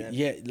can't see them.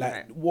 Yeah,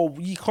 like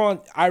you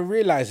can't. I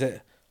realize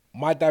that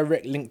my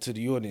direct link to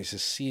the audience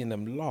is seeing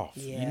them laugh.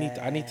 Yeah.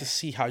 I need to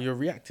see how you're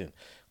reacting.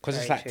 Because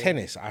it's like true.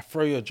 tennis. I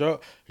throw you a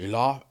joke, you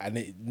laugh, and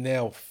it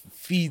now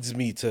feeds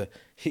me to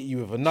hit you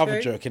with another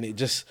joke, and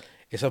it's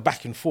a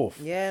back and forth.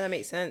 Yeah, that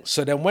makes sense.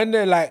 So then when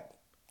they're like,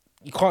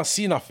 you can't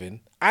see nothing,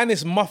 and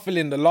it's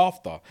muffling the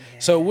laughter. Yeah.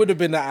 So it would have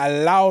been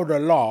a louder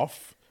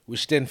laugh,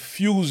 which then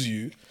fuels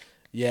you.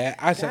 Yeah,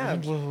 I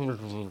said, you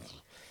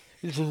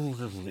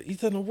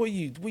don't know what are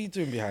you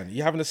doing behind it?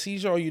 You having a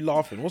seizure or are you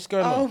laughing? What's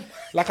going on?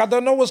 Like, I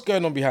don't know what's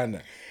going on behind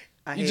that.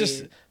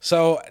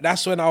 So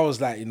that's when I was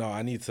like,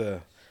 I need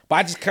to... But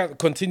I just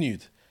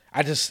continued.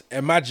 I just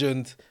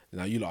imagined,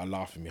 you lot are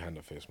laughing behind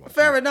the face, man.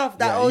 Fair enough,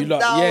 that old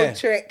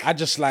trick. I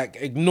just like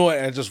ignored it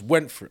and I just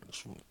went for it.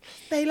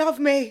 They love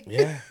me.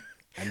 Yeah.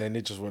 And then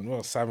it just went,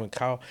 well, Simon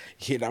Cowell,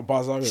 he hit that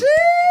buzzer. And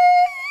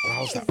I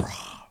was like,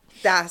 rah.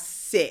 That's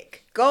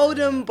sick.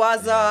 Golden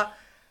buzzer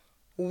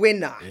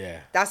winner. Yeah.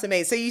 That's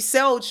amazing. So you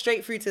sailed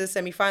straight through to the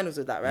semi-finals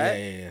with that, right?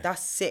 Yeah.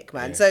 That's sick,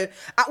 man. Yeah. So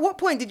at what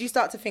point did you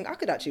start to think, I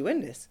could actually win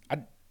this?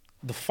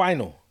 The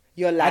final.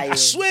 You're lying. I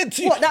swear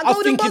to you. What, that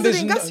golden buzzer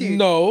didn't gas you?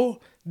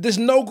 No, there's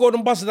no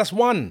golden buzzer that's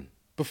won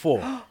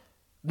before.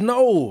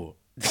 No.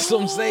 That's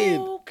what I'm saying.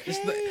 Okay.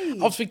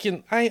 I was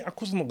thinking, of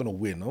course I'm not going to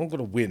win. I'm not going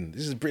to win.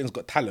 This is Britain's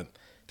Got Talent.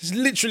 This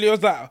literally, I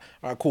was like, all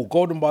right, cool,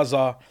 golden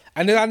buzzer.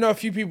 And then I know a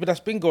few people that's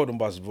been golden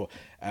buzzer before.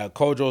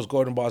 Kojo's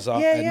golden buzzer,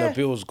 and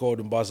Nabil's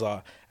golden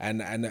buzzer,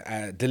 and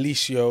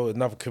Delicio,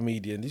 another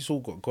comedian. These all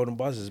got golden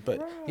buzzers,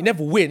 but you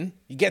never win.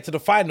 You get to the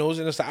finals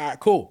and it's like, all right,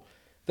 cool.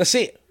 That's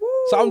it.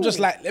 So I'm just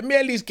like, let me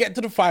at least get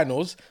to the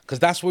finals because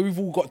that's where we've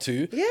all got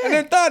to. Yeah. And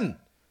then done.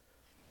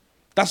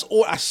 That's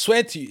all. I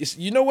swear to you. It's,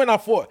 when I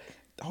thought,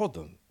 hold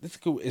on, this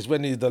is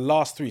when it's the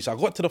last 3. So I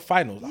got to the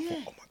finals. I thought,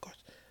 oh my gosh,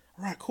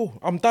 all right, cool.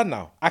 I'm done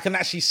now. I can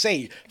actually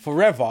say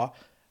forever,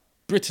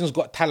 Britain's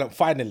Got Talent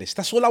finalist.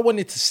 That's all I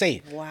wanted to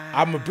say. Wow.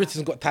 I'm a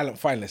Britain's Got Talent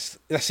finalist.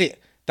 That's it.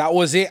 That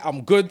was it.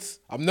 I'm good.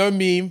 I'm no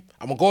meme.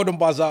 I'm a golden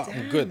buzzer. Damn.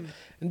 I'm good.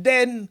 And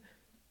then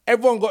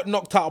everyone got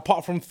knocked out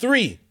apart from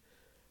 3.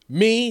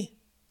 Me,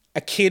 a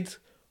kid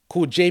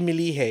called Jamie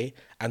Lee Hay,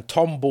 and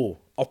Tom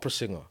Ball, opera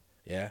singer.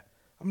 Yeah,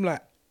 I'm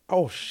like,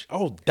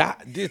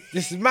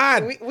 this is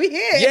mad. we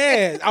here.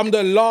 Yeah, I'm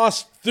the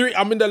last 3.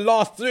 I'm in the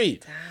last 3.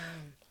 Damn.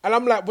 And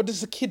I'm like, but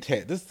there's a kid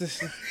here.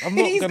 This. I'm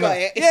not He's gonna. got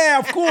it. Yeah,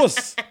 of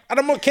course. And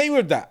I'm okay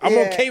with that. I'm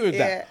okay with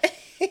that.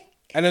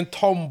 And then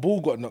Tom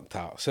Ball got knocked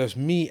out, so it's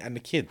me and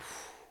the kid.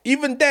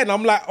 Even then,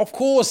 I'm like, of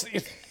course,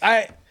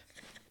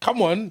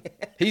 come on,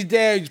 he's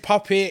there, he's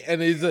puppet,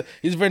 and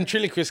he's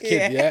ventriloquist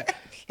kid. Yeah.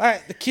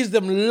 Like, the kids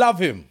them love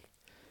him.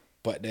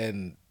 But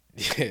then,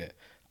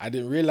 I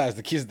didn't realize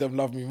the kids them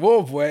love me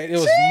more, boy. It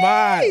was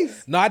mad.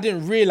 No, I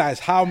didn't realize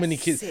how many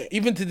kids, sick.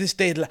 Even to this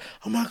day, like,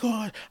 oh my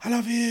God, I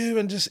love you.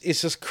 And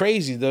it's just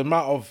crazy. The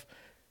amount of,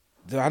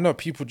 I know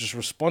people just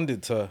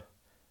responded to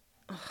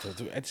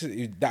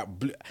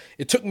that.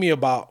 It took me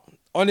about,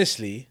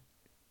 honestly,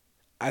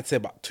 I'd say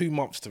about 2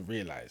 months to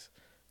realize.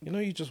 You know,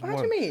 you just What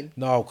do you mean?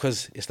 No,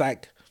 because it's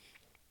like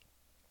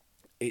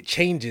it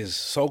changes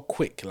so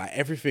quick. Like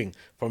everything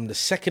from the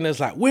second is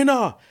like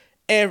winner,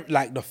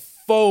 like the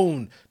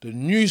phone, the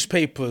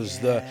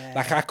newspapers,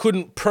 like I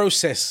couldn't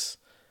process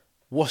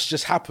what's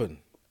just happened.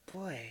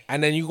 Boy.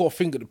 And then you got to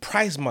think of the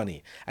prize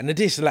money and the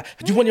this. Like,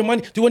 do you want your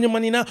money? Do you want your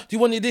money now? Do you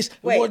want this?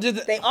 Wait,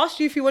 they asked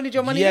you if you wanted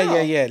your money now?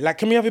 Yeah. Like,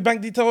 can we have your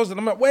bank details? And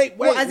I'm like, wait.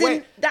 As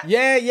in that,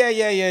 yeah.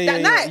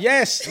 That night?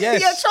 Yes. Yeah,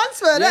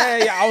 transfer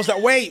that. Yeah. I was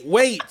like, wait.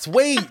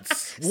 What?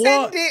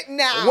 Send it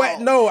now.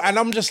 Wait, no. And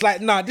I'm just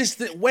like, nah,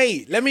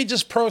 wait, let me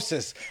just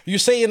process. You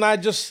saying I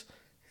just,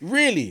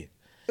 really?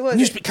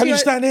 Can you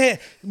stand here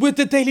with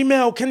the Daily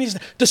Mail?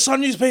 The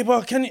Sun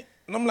newspaper? Can you?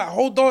 And I'm like,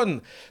 hold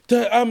on.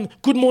 The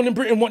Good Morning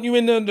Britain want you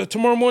in the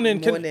tomorrow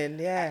morning.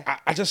 Yeah.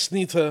 I just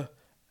need to.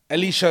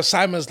 Alicia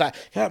Simon's like,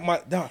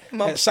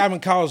 Simon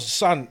Cowell's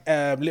son,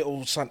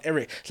 little son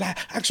Eric. Like,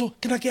 Axel,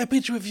 can I get a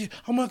picture with you?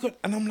 Oh my God.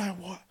 And I'm like,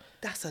 what?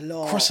 That's a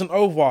lot. Crossing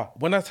over.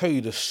 When I tell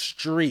you the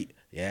street,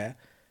 yeah,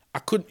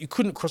 you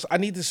couldn't cross. I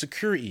needed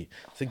security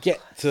to get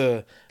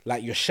to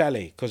like your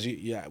chalet because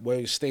where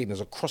you're staying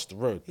is across the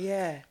road.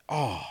 Yeah.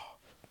 Oh,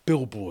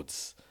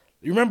 billboards.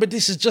 You remember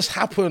this has just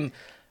happened.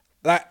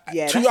 Like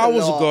 2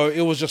 hours ago,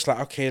 it was just like,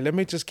 okay, let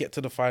me just get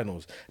to the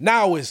finals.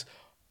 Now it's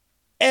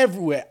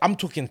everywhere. I'm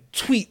talking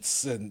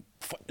tweets and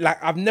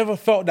like I've never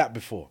felt that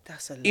before.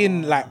 That's a lot.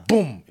 In like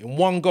boom, in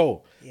one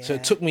go. Yeah. So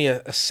it took me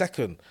a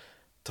second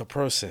to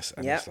process.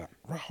 And it's like,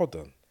 right, hold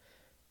on.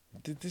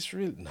 Did this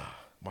really? Nah,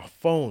 my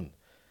phone.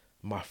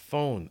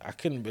 I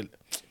couldn't believe.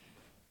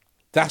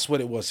 That's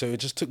what it was. So it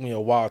just took me a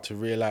while to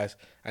realize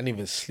I didn't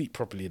even sleep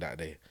properly that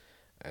day.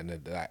 And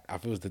then like, I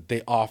think it was the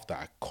day after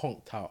I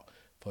conked out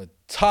for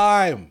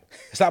time.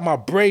 It's like my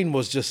brain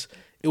was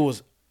it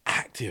was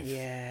active.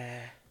 Yeah.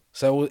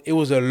 So it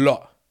was a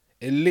lot.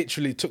 It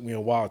literally took me a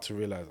while to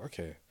realize,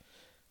 okay,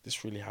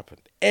 this really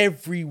happened.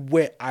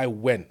 Everywhere I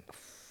went,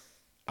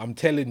 I'm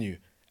telling you,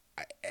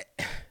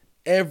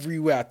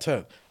 everywhere I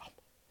turned,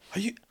 are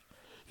you?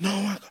 No,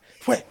 my God.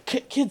 Wait,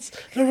 kids.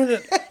 No.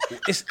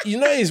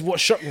 It's what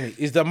shocked me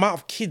is the amount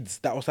of kids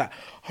that was like,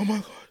 oh my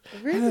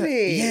God.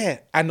 Really?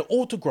 Yeah. And the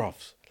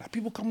autographs. Like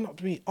people coming up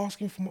to me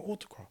asking for my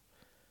autograph.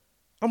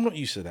 I'm not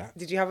used to that.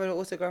 Did you have an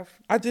autograph?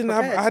 I didn't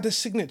have. I had a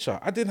signature.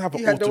 I didn't have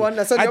an autograph. You had the one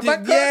that's on your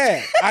back.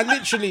 Yeah, I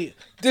literally.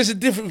 There's a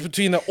difference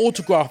between an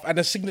autograph and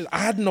a signature. I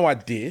had no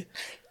idea.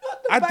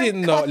 I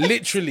didn't know.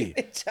 Literally,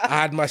 signature.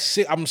 I had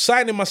I'm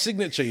signing my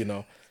signature. You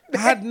know, I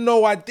had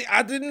no idea.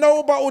 I didn't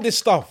know about all this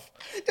stuff.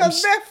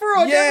 Just there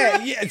for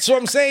yeah. That's what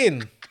I'm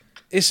saying.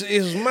 It's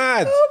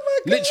mad. Oh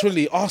my God.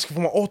 Literally asking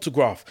for my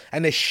autograph,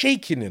 and they're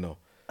shaking. You know,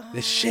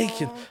 they're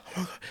shaking. Oh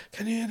my God,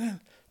 can you hear that?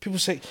 People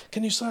say,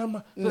 can you sign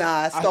my...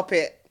 Nah, stop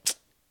it.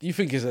 You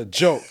think it's a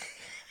joke.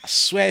 I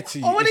swear to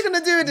you. Oh, what are they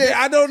going to do with it?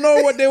 I don't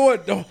know what they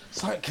want. No,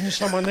 can you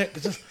sign my neck?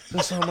 Just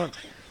sign my...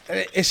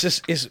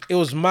 It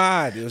was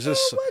mad. It was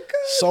just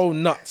so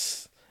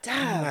nuts.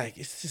 Damn. I'm like,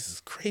 this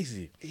is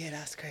crazy. Yeah,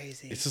 that's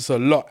crazy. It's just a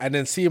lot. And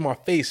then seeing my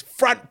face,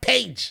 front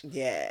page.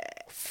 Yeah.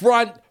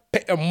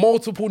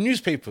 Multiple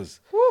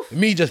newspapers. Woof.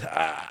 Me just...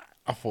 I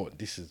thought,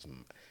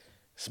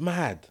 it's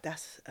mad.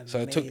 That's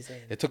amazing. So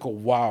it took a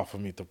while for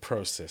me to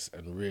process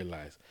and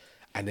realize.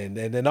 And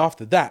then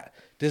after that,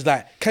 there's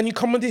like, can you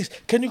come on this?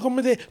 Can you come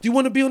on there? Do you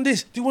want to be on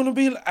this? Do you want to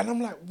be... And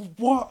I'm like,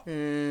 what?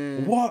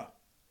 What?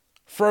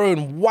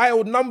 Throwing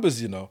wild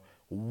numbers, you know?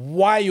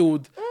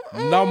 Wild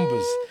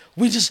numbers.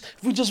 We just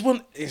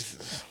want... It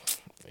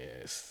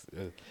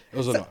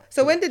was a lot.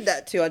 So when did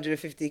that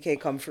 250K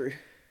come through?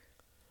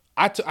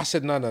 I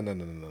said, no. What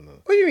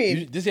do you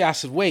mean? This year I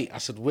said, wait.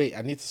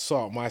 I need to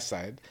sort out my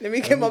side. Let me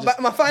get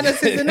my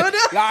finances in order.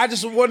 Like, I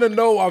just want to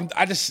know.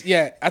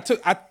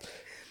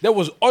 That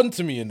was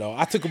onto me, you know.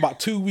 I took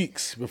about 2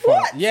 weeks before.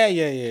 What? Yeah.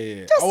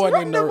 Just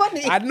run the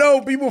money. I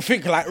know people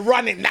think like,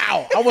 run it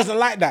now. I wasn't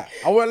like that.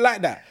 I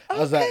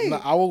was like, no,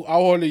 I'll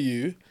holler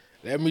you.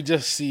 Let me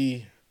just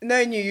see.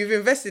 Knowing you've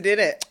invested in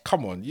it.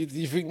 Come on, you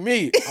think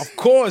me? Of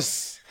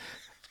course.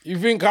 You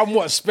think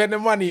I'm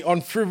spending money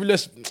on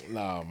frivolous?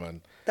 Nah,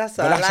 man. That's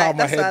what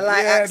I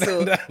like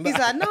Axel. He's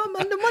like, no,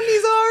 man, the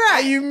money's all right.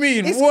 What do you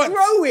mean? It's what?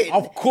 growing.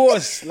 Of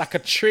course, like a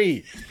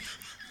tree.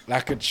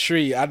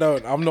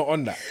 I'm not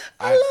on that.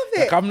 I love it.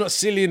 Like, I'm not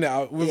silly in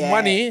it. With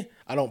money,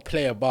 I don't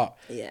play about.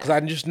 Yeah. Because I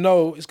just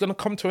know it's going to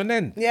come to an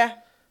end. Yeah.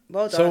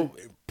 Well done. So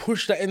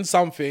push that in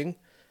something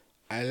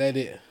and let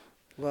it.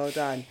 Well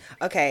done.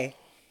 Okay.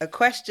 A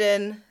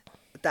question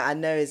that I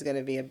know is going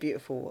to be a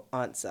beautiful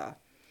answer.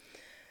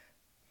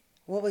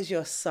 What was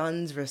your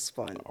son's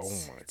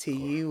response to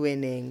you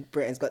winning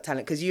Britain's Got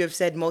Talent? Because you have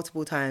said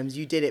multiple times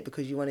you did it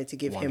because you wanted to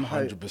give him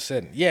hope.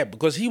 100%. Yeah,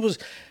 because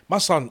my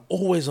son,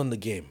 always on the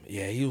game.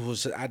 Yeah, he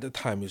was, at the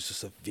time, it was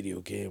just a video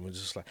game. It was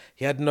just like,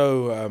 he had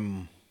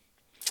no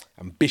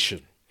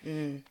ambition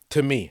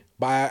to me.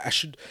 But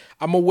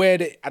I'm aware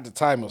that at the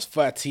time I was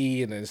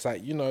 13 and it's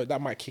like, you know,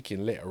 that might kick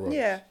in later on.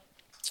 Yeah.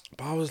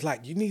 But I was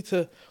like, you need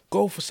to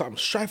go for something,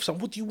 strive for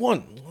something. What do you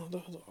want? I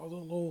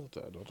don't know,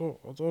 Dad. I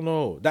don't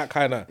know. That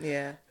kind of,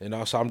 yeah. you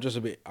know. So I was just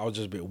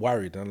a bit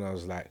worried, and I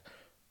was like,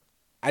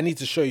 I need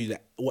to show you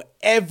that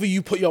whatever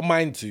you put your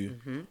mind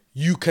to,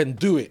 you can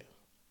do it.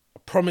 I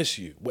promise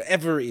you,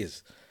 whatever it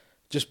is.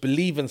 Just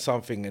believe in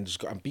something and just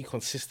go and be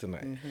consistent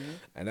at it.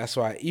 And that's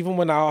why, even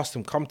when I asked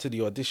him, come to the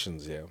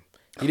auditions,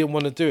 he didn't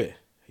want to do it.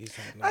 He's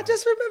like, nah. I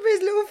just remember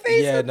his little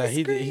face. Yeah, on no,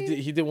 the screen.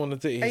 he didn't want to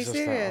do it. Are you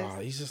serious?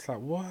 He's just like,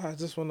 what? I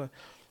just want to.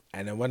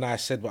 And then when I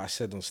said what I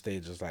said on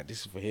stage, I was like,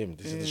 this is for him.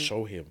 This is to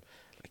show him.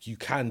 Like, you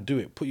can do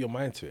it. Put your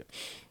mind to it.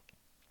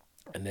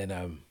 And then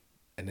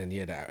and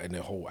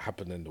the whole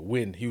happened and the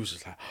win. He was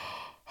just like,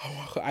 oh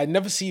my God. I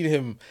never seen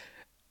him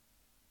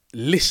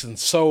listen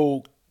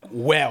so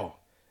well.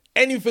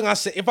 Anything I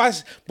said,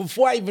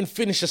 before I even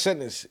finish a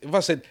sentence, if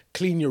I said,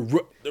 clean your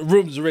room, the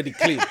room's already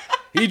clean.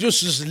 He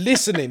just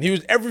listening. He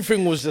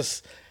was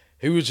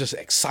just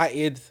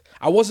excited.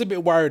 I was a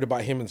bit worried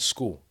about him in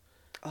school.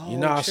 Oh, you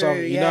know how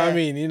true, you know what I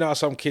mean? You know how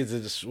some kids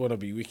just want to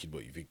be wicked,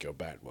 but you think you're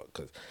bad.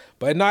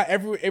 But not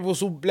it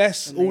was all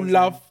blessed, all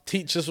love.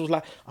 Teachers was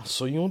like, I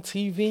saw you on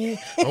TV.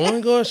 Oh my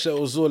gosh, it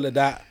was all of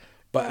that.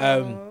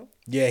 But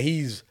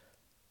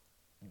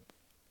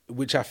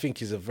which I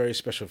think is a very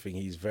special thing.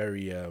 He's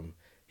very,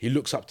 he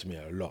looks up to me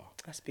a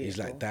lot. That's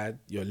beautiful. He's like, Dad,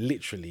 you're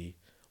literally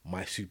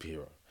my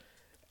superhero.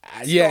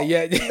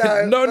 Yeah.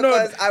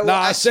 No,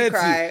 I said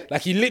to,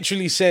 like, he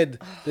literally said,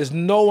 there's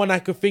no one I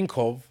could think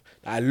of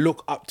that I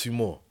look up to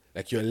more.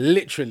 Like, you're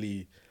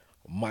literally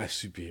my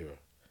superhero.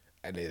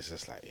 And it's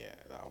just like,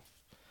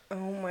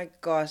 oh my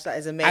gosh, that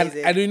is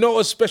amazing. And you know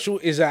what's special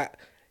is that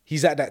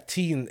he's at that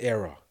teen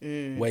era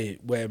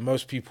where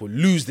most people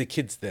lose their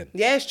kids then.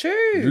 Yeah, it's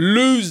true.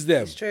 Lose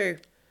them. It's true.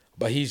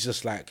 But he's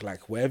just like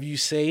whatever you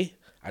say,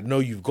 I know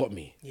you've got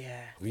me.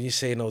 Yeah. When you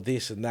say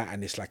this and that,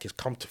 and it's like it's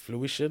come to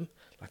fruition,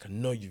 like, I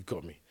know you've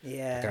got me.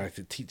 Yeah. Like, I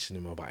like teaching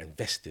him about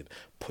investing,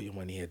 put your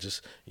money here.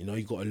 Just, you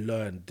got to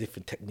learn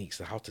different techniques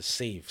and how to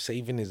save.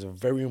 Saving is a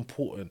very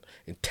important,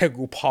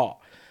 integral part.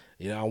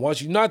 And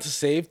once you know how to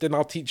save, then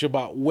I'll teach you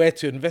about where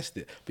to invest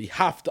it. But you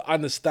have to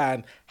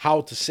understand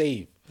how to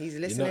save. He's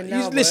listening now,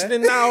 He's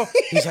listening now.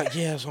 He's like,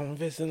 yeah, so I'm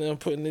investing and I'm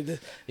putting it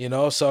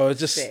this. So it's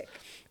just, sick.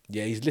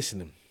 Yeah, he's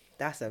listening.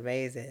 That's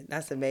amazing.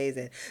 That's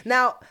amazing.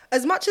 Now,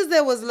 as much as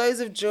there was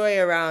loads of joy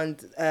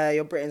around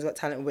your Britain's Got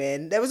Talent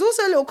win, there was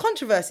also a little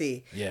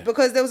controversy. Yeah.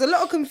 Because there was a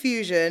lot of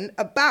confusion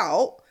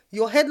about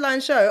your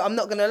headline show, I'm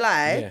not going to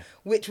lie,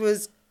 which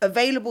was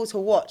available to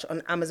watch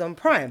on Amazon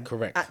Prime.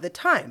 Correct. At the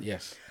time.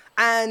 Yes.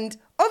 And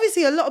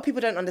obviously a lot of people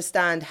don't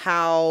understand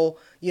how,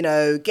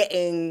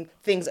 getting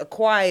things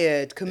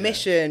acquired,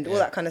 commissioned, all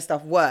that kind of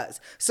stuff works.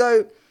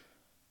 So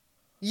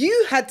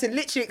you had to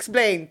literally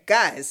explain,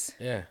 guys,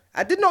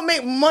 I did not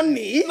make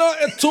money.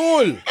 Not at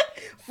all.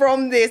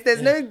 From this.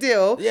 There's no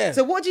deal. Yeah.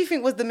 So what do you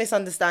think was the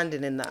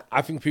misunderstanding in that?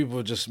 I think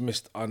people just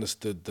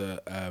misunderstood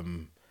the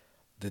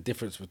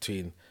difference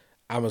between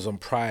Amazon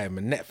Prime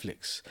and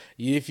Netflix.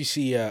 If you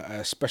see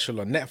a special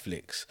on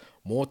Netflix,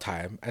 more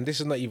time, and this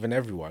is not even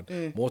everyone,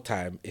 more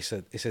time, it's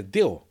a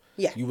deal.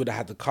 Yeah. You would have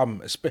had to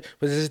come. But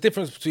there's a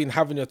difference between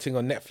having your thing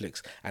on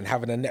Netflix and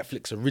having a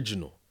Netflix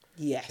original.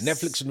 Yes.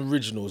 Netflix and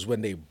original is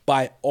when they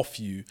buy off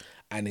you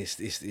and it's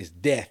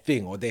their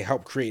thing, or they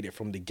help create it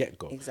from the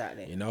get-go.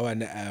 Exactly.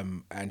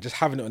 And just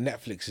having it on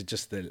Netflix is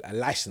just a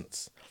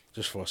license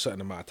just for a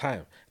certain amount of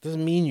time. It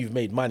doesn't mean you've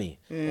made money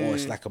or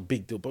it's like a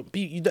big deal. But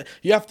you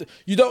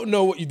don't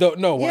know what you don't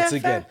know once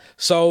again. Fair.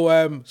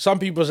 So some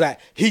people's like,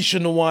 he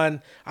shouldn't have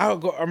won. I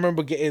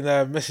remember getting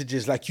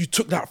messages like, you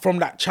took that from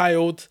that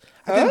child.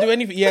 I didn't do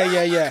anything.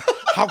 Yeah.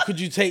 How could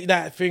you take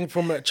that thing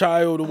from a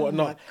child or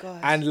whatnot? Oh my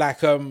gosh. And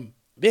like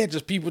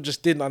just people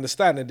just didn't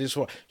understand. And this is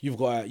what you've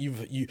got.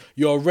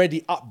 You're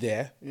already up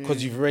there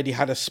because you've already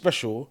had a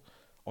special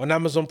on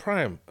Amazon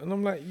Prime. And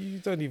I'm like, you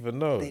don't even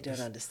know. They don't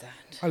understand.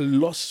 I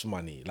lost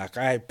money. Like,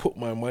 I put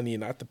my money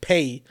in. I had to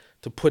pay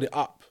to put it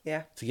up.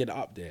 Yeah. To get it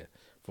up there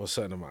for a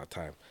certain amount of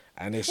time.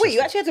 And it's Wait, you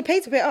actually had to pay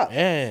to put it up?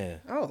 Yeah.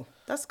 Oh,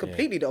 that's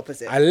completely the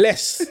opposite.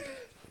 Unless,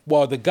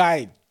 well, the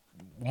guy,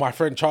 my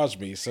friend, charged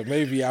me, so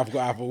maybe I've got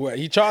to have a word.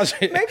 He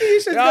charged me. Maybe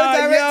you should go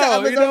direct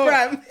to Amazon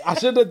Prime. I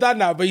should have done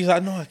that, but he's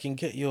like, no, I can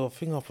get your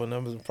thing up on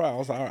Amazon Prime. I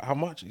was like, all right, how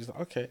much? He's like,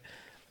 okay.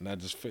 And I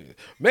just figured,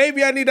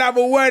 maybe I need to have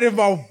a word with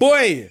my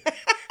boy.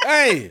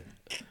 Hey.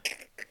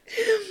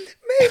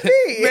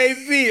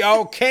 Maybe.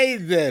 Okay,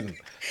 then.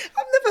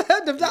 I've never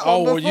heard of that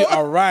one before.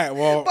 All right.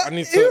 Well, but I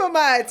need to. Who am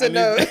I to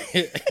know?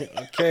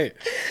 Okay.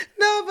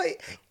 No,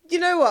 but you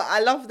know what? I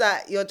love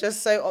that you're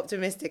just so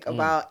optimistic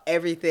about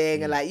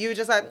everything, and like you were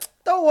just like,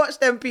 don't watch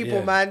them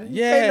people, man.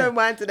 Pay no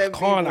mind to them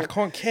people. I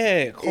can't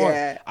care.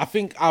 Yeah. I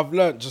think I've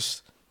learned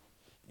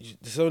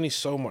there's only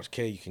so much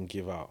care you can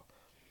give out,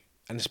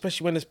 and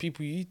especially when there's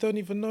people you don't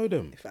even know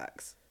them.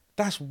 Facts.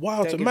 That's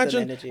wild. Don't give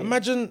them energy.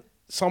 Imagine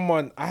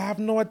someone, I have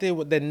no idea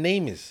what their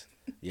name is,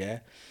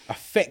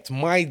 affect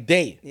my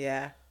day.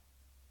 Yeah.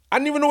 I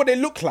don't even know what they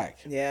look like.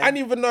 Yeah. I don't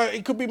even know.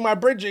 It could be my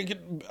bridge. It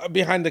could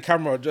behind the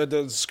camera,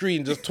 the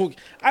screen, just talking.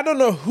 I don't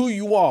know who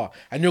you are,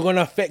 and you're going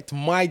to affect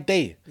my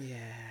day. Yeah.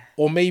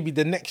 Or maybe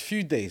the next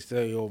few days.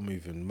 They're all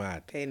moving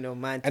mad. Pay no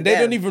mind to and them. they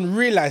don't even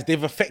realize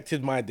they've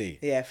affected my day.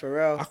 Yeah, for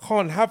real. I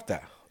can't have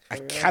that. I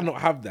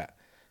cannot have that.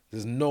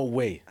 There's no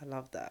way. I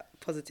love that.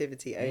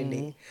 Positivity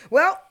only.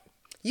 Well,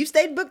 you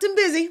stayed booked and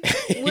busy,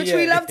 which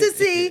we love to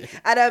see.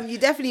 And you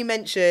definitely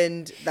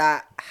mentioned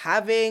that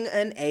having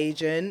an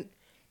agent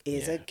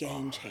is a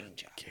game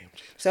changer.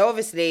 So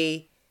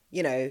obviously,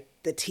 you know,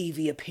 the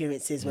TV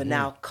appearances were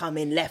now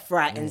coming left,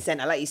 right, and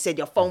centre. Like you said,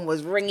 your phone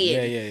was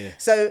ringing. Yeah.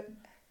 So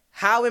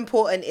how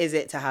important is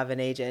it to have an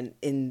agent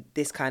in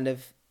this kind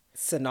of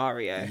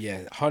scenario?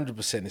 Yeah,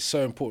 100%. It's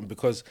so important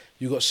because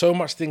you got so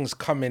much things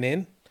coming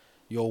in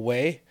your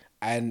way,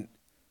 and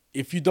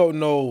if you don't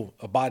know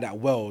about that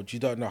world, you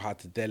don't know how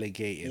to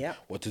delegate and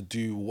what to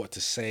do, what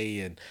to say,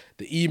 and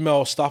the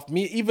email stuff.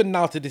 Me, even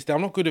now to this day,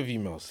 I'm not good with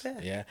emails.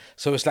 Yeah.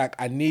 So it's like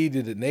I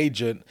needed an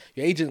agent.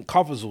 Your agent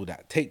covers all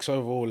that, takes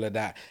over all of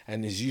that,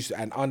 and is used to,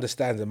 and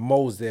understands and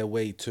molds their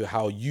way to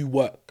how you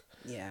work.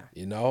 Yeah.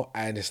 You know,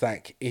 and it's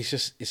like,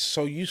 it's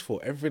so useful.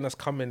 Everything that's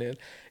coming in,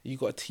 you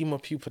got a team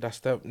of people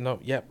that's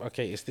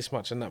it's this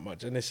much and that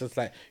much. And it's just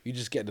like, you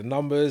just get the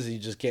numbers, you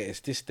just get, it's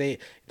this date,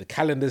 the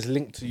calendar's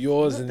linked to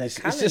yours. Not and the it's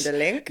calendar just,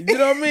 link. you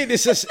know what I mean?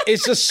 It's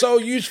just so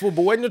useful.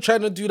 But when you're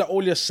trying to do that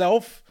all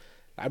yourself,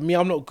 I mean,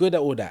 I'm not good at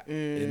all that.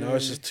 You know,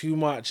 it's just too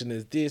much, and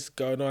there's this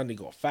going on, you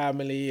got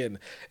family, and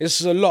it's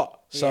just a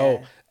lot.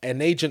 So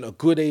an agent, a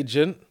good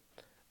agent,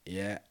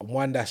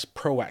 one that's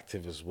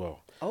proactive as well.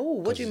 Oh,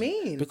 what do you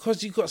mean?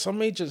 Because you got some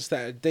agents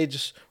that they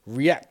just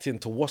reacting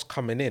to what's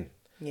coming in.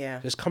 Yeah.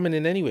 It's coming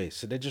in anyway,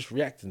 so they're just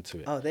reacting to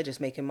it. Oh, they're just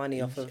making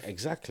money off of your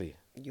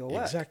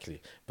work.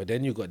 Exactly. But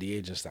then you got the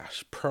agents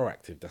that's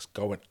proactive, that's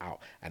going out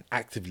and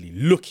actively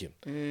looking.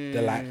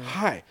 They're like,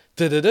 hi,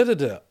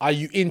 are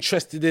you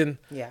interested in?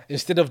 Yeah.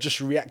 Instead of just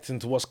reacting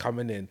to what's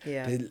coming in,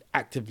 they're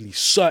actively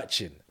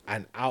searching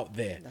and out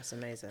there. That's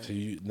amazing. So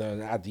you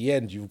know, at the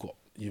end, you've got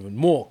even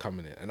more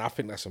coming in. And I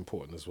think that's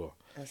important as well.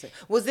 That's it.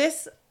 Was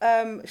this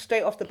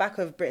straight off the back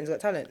of Britain's Got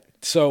Talent?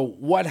 So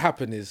what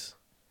happened is,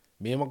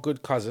 me and my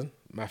good cousin,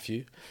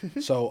 Matthew,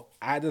 so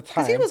at the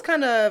time... Because he was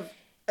kind of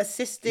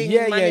assisting,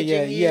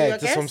 managing you, I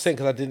That's guess? what I'm saying,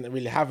 because I didn't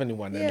really have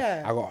anyone. And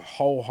Yeah. I got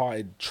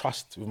wholehearted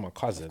trust with my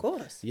cousin. Of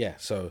course. Yeah,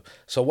 so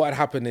what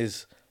happened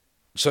is,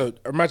 so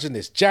imagine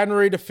this,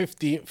 January the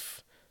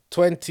 15th,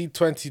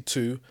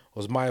 2022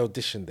 was my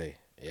audition day.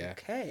 Yeah.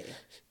 Okay.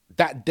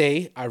 That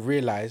day, I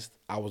realised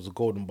I was a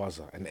golden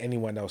buzzer, and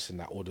anyone else in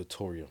that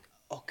auditorium.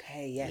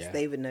 Okay, yes,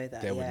 they would know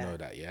that. They would know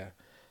that, yeah.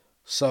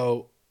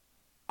 So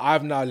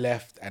I've now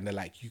left, and they're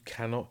like, you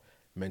cannot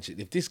mention,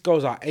 if this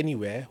goes out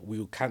anywhere, we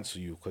will cancel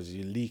you because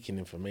you're leaking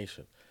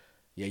information.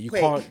 Yeah, you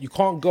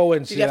can't go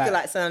and Did you have to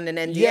like sign an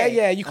NDA?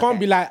 Yeah, you can't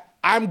be like,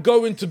 I'm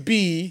going to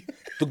be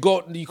the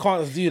god. You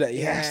can't do that.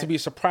 It has to be a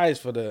surprise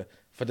for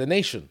the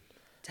nation.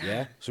 Damn.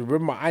 Yeah. So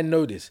remember, I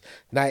know this.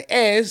 Now it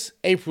airs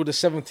April the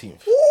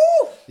 17th.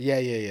 Woo!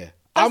 Yeah.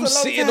 I'm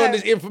sitting on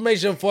this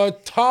information for a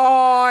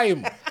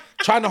time.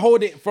 Trying to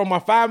hold it from my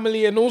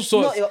family and all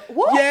sorts.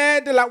 What?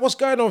 Yeah, they're like, what's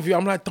going on with you?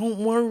 I'm like, don't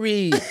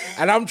worry.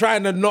 And I'm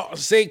trying to not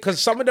say, because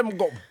some of them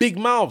got big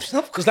mouths.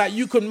 Because like,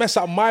 you could mess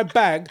up my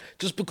bag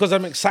just because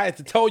I'm excited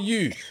to tell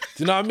you. Do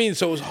you know what I mean?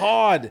 So it was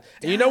hard.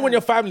 And you know when your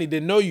family, they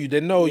know you.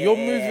 They know you're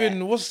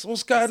moving. What's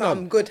going on?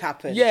 Something good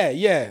happened.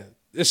 Yeah.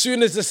 As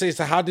soon as they say,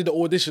 so how did the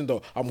audition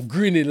though? I'm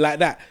grinning like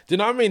that. Do you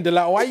know what I mean? They're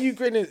like, why are you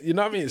grinning? You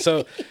know what I mean?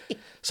 So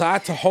I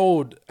had to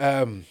hold,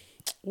 what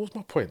was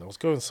my point? I was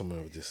going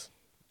somewhere with this.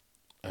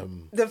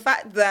 The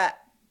fact that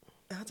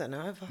I don't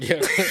know. Yeah.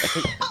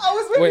 I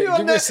was with you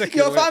on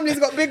your family's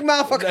got big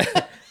mouth.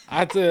 I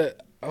had to.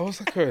 I was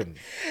like, going.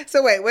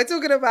 So wait, we're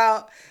talking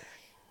about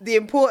the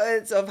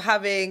importance of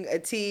having a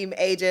team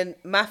agent,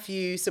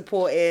 Matthew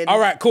supporting. All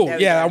right, cool.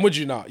 Yeah, I'm with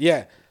you now.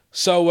 Yeah.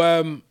 So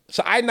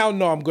I now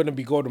know I'm gonna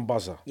be Golden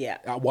Buzzer. Yeah.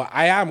 Well,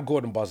 I am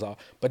Golden Buzzer,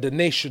 but the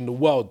nation, the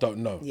world don't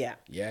know. Yeah.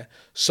 Yeah.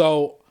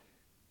 So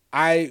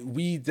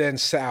we then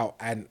set out,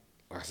 and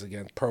that's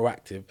again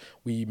proactive.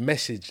 We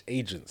messaged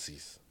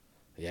agencies.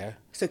 Yeah.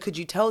 So could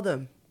you tell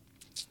them?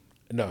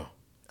 No.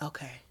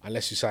 Okay.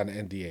 Unless you sign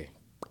an NDA.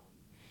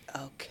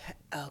 Okay.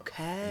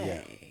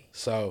 Yeah.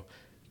 So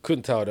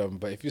couldn't tell them,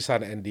 but if you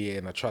sign an NDA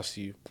and I trust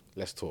you,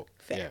 let's talk.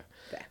 Fair.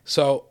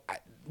 So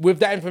with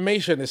that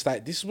information, it's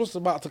like, this is what's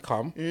about to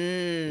come.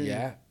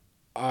 Yeah.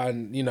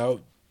 And, you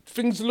know,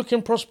 things are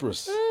looking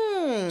prosperous.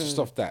 Just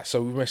off that.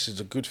 So we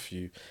messaged a good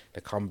few.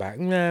 They come back,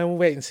 nah, we'll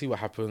wait and see what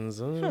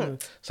happens.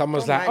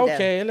 Someone's like,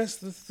 okay, let's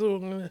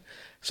talk.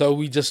 So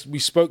we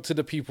spoke to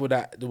the people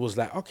that was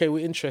like, okay,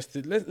 we're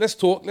interested. Let's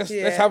talk. Let's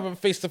have a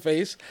face to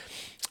face.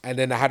 And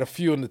then I had a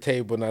few on the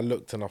table and I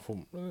looked and I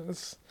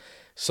thought,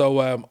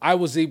 so I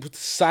was able to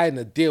sign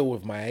a deal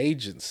with my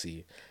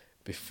agency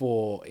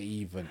before it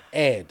even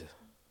aired.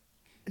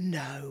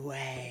 No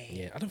way.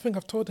 Yeah, I don't think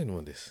I've told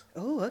anyone this.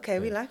 Oh, okay.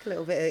 We like a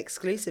little bit of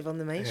exclusive on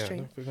the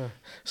mainstream.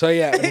 So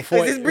yeah, before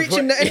is this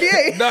breaching the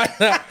NDA?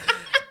 No.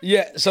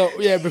 Yeah, so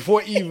yeah,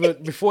 before it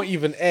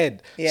even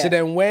aired. Yeah. So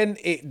then when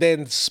it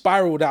then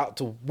spiraled out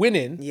to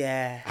winning,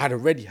 yeah, I had it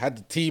ready. Had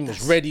the team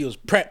was ready. It was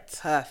prepped.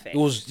 Perfect. It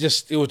was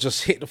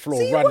just hit the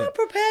floor so you running. were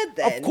prepared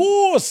then. Of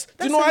course.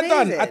 Do you know what I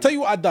done? amazing. I tell you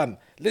what I done.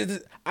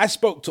 I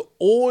spoke to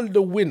all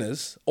the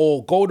winners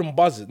or golden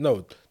buzzers.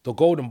 No, the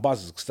golden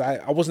buzzers, because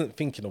I wasn't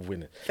thinking of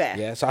winning. Fair.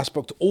 Yeah, so I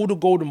spoke to all the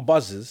golden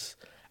buzzers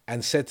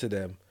and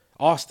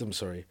asked them,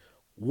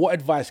 what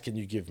advice can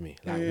you give me?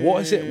 Like,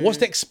 what is it? What's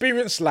the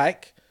experience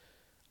like?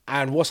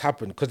 And what's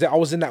happened? Because I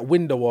was in that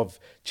window of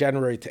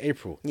January to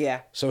April.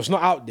 Yeah. So it's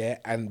not out there,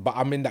 but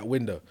I'm in that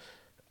window.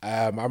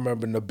 I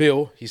remember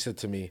Nabil, he said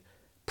to me,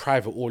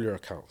 private all your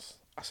accounts.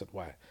 I said,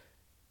 why?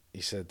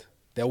 He said,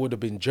 there would have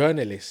been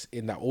journalists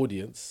in that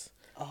audience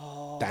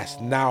that's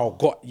now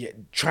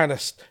trying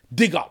to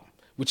dig up,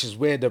 which is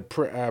where the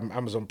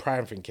Amazon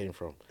Prime thing came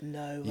from.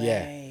 No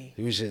way.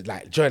 Yeah. It was just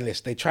like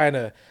journalists,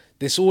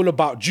 it's all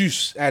about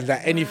juice and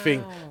like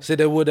anything. So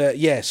they would,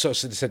 so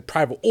they said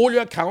private all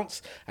your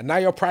accounts, and now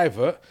you're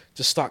private,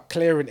 just start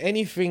clearing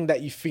anything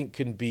that you think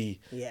can be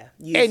used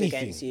anything.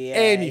 Against you.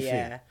 Anything.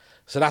 Yeah.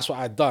 So that's what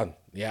I'd done.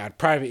 Yeah, I'd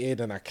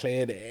privated and I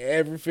cleared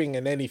everything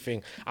and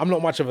anything. I'm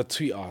not much of a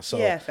tweeter, so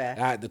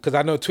fair. Because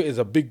I know Twitter is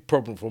a big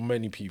problem for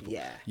many people.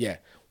 Yeah.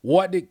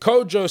 What did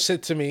Kojo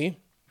said to me?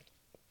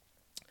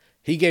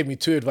 He gave me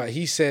 2 advice.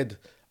 He said,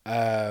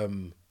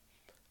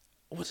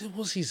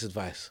 what's his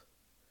advice?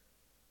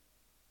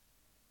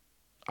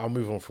 I'll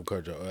move on from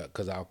Kojo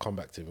because I'll come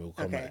back to him. We'll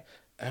come back.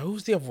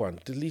 Who's the other one?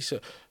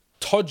 Delisa.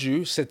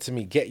 Toju said to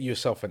me, get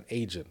yourself an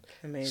agent.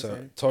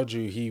 Amazing. So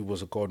Toju, he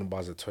was a Golden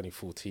Buzzer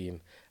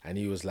 2014, and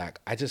he was like,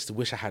 I just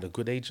wish I had a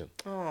good agent.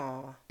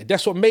 Aww.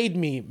 That's what made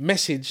me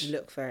message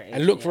look for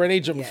an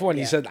agent before. And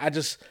he said, I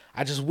just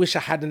wish I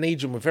had an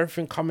agent with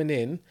everything coming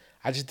in.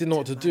 I just didn't know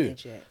what to do.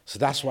 So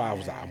that's why I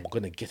was like, I'm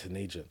going to get an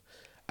agent.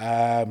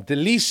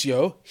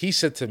 Delicio, he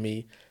said to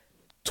me,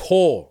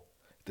 tour.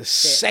 The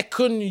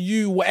second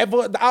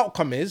whatever the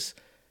outcome is,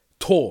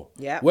 tour.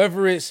 Yeah.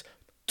 Whether it's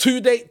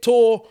 2-date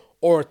tour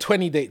or a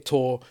 20-date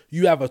tour,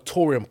 you have a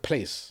tour in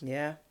place.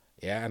 Yeah.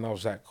 Yeah, and I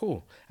was like,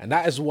 cool. And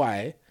that is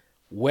why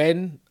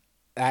when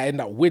I end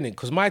up winning,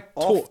 because my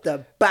tour... Off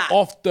the bat.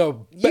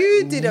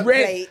 You didn't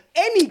play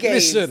any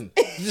games. Listen,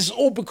 this is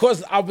all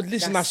because I would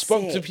listen, I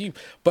spoke to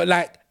people. But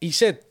like, he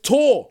said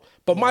tour.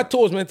 But my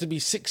tour was meant to be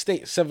 6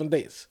 dates, 7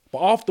 dates. But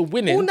after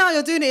winning... Oh, now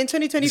you're doing it in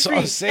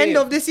 2023, end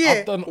of this year.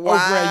 I've done over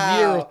a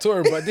year of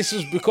touring, but this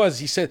was because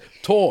he said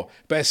tour.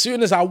 But as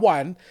soon as I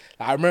won,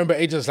 I remember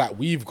agents like,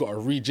 we've got to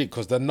rejig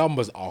because the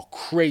numbers are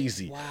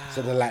crazy. Wow.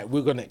 So they're like,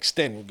 we're going to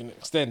extend. And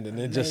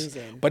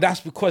then but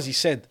that's because he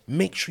said,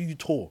 make sure you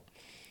tour.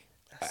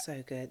 That's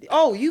so good.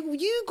 Oh,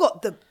 you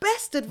got the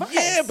best advice.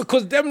 Yeah,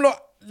 because them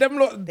lot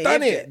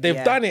done it.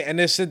 They've done it. And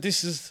they said,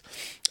 this is...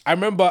 I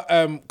remember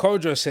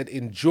Kojo said,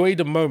 enjoy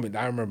the moment.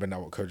 I remember now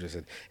what Kojo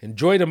said.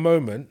 Enjoy the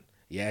moment,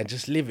 and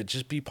just live it.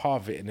 Just be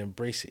part of it and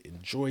embrace it.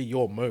 Enjoy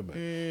your moment.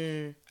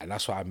 And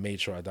that's what I made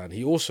sure I done.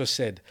 He also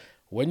said,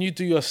 when you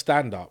do your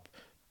stand-up,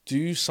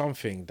 do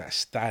something that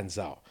stands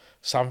out.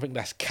 Something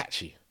that's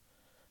catchy.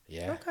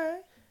 Yeah?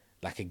 Okay.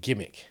 Like a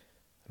gimmick.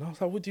 And I was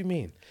like, what do you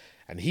mean?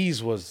 And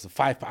his was the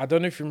 5. I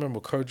don't know if you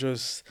remember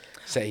Kojo's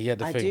say he had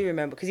the thing. I do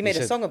remember because he made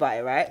a song about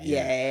it, right?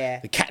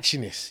 Yeah. The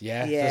catchiness,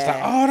 yeah. Yeah. So it's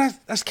like, oh,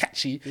 that's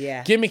catchy.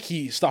 Yeah.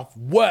 Gimmicky stuff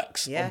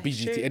works on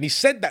BGT. True. And he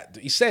said that.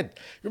 He said,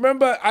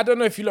 remember, I don't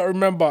know if you lot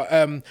remember,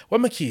 where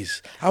my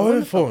keys? I want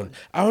my phone.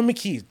 I want my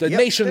keys. The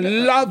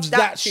nation loves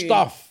that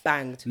stuff.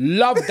 Banged.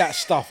 Love that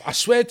stuff. I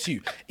swear to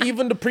you.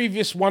 Even the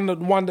previous one,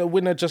 the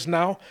winner just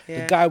now,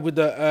 the guy with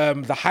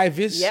the high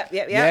vis. Yep.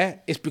 Yeah.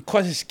 It's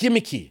because it's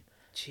gimmicky.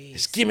 Jeez.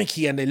 It's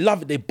gimmicky and they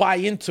love it. They buy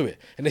into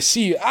it and they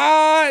see you.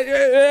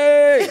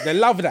 They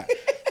love that.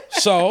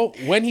 So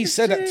when he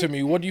said that to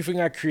me, what do you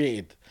think I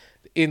created?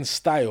 In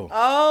Style.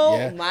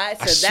 Oh my!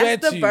 So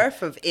that's the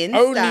birth of In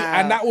Style.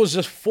 And that was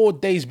just 4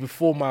 days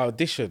before my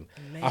audition.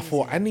 Amazing. I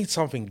thought I need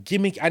something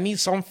gimmick. I need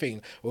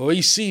something where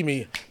you see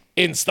me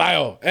in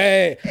style.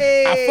 Hey.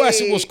 At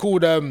first it was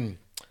called what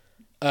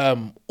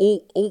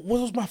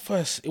was my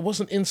first? It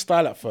wasn't In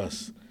Style at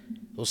first.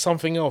 It was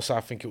something else. I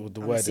think it was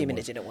the word. Assuming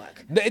it didn't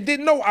work. It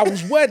didn't. No, I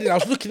was wording. I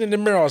was looking in the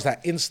mirror. I was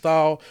like, In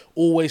Style,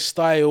 Always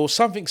Style,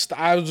 something.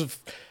 I was a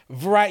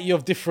variety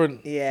of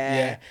different.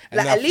 Yeah.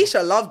 Like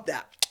Alicia loved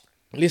that.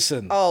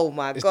 Listen. Oh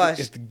my gosh.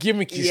 It's the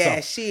gimmicky stuff.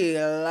 Yeah, she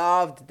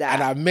loved that.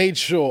 And I made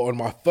sure on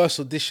my first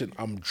audition,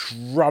 I'm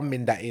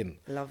drumming that in.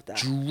 Love that.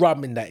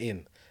 Drumming that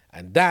in.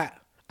 And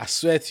that, I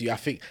swear to you, I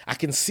think I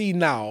can see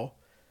now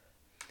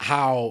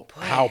how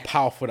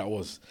powerful that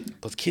was,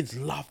 because kids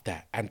love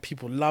that and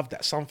people love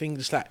that. Something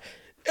just like,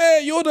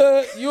 hey, you're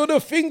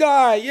the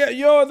finger,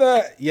 you're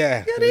the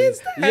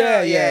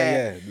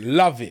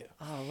love it.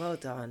 Oh, well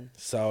done.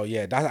 So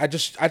yeah, I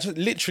just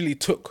literally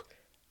took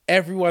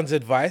everyone's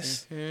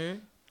advice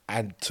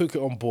and took it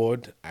on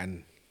board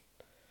and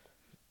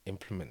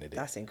implemented it.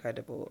 That's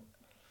incredible.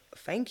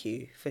 Thank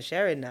you for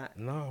sharing that.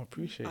 No, I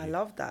appreciate it. I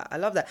love that.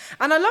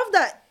 And I love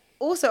that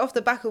also off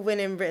the back of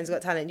winning Britain's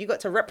Got Talent, you got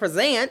to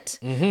represent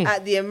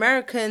at the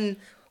American,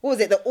 what was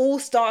it, the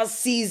All-Stars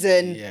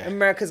season,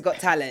 America's Got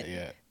Talent.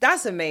 Yeah.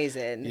 That's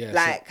amazing. Yeah,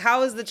 like,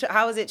 how was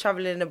it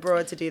traveling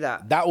abroad to do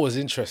that? That was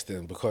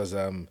interesting because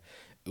it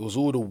was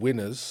all the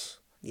winners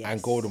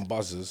and golden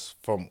buzzers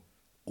from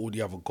all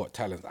the other Got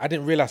Talents. I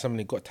didn't realize how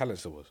many Got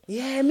Talents there was.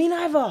 Yeah, me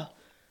neither.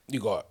 You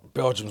got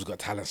Belgium's got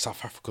talent,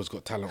 South Africa's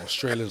got talent,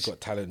 Australia's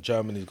got talent,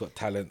 Germany's got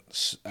talent,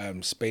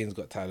 Spain's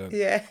got talent.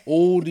 Yeah.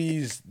 All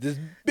these, there's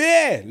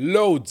bare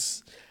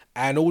loads.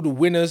 And all the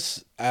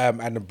winners,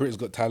 and the Brits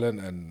got talent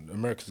and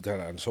America's got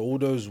talent. And so all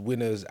those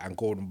winners and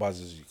golden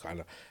buzzers, you kind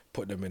of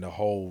put them in a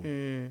whole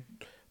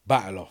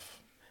battle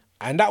off.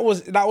 And that was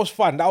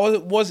fun. That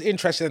was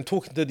interesting, and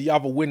talking to the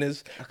other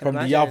winners from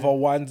the other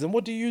ones. And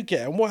what do you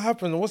get? And what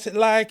happened? And what's it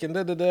like? And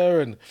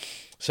da-da-da. And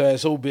so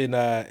it's all been,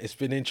 it's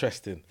been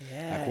interesting.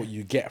 Yeah. Like what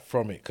you get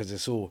from it, because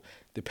it's all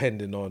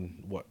depending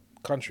on what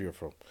country you're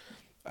from.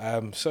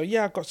 So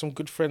yeah, I got some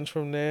good friends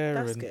from there.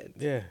 That's and good.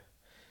 Yeah.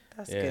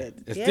 That's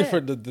good. It's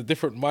different, the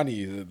different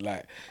money,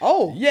 like...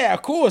 Oh. Yeah,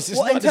 of course. It's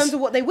what, not in terms of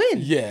what they win?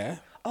 Yeah.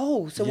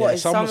 Oh, so what,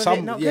 is some of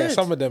it not good?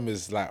 Some of them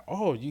is like,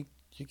 oh, you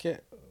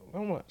get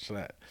how much?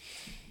 Like...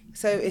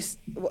 So it's,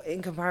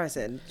 in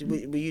comparison,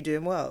 were you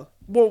doing well?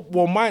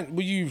 Well, mine,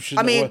 you should...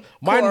 I mean,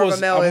 mine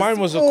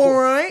was all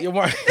right.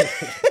 Yeah,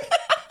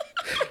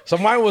 so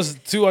mine was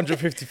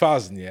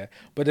 250,000, yeah?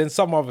 But then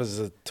some others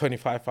are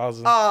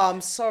 25,000. Oh,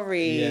 I'm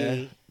sorry.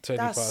 Yeah.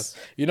 25.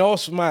 You know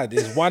what's mad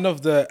is one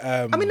of the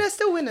I mean, they're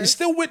still winners. You're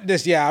still with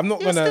this, yeah. I'm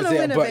not gonna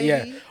say it, but baby.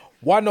 Yeah.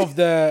 One of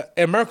the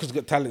America's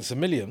Got Talent's $1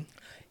 million.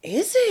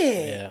 Is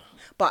it? Yeah.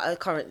 But a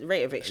current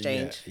rate of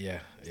exchange. Yeah.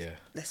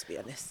 Let's be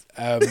honest.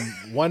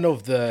 One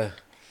of the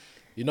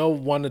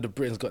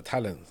Britain's Got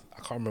Talent, I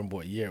can't remember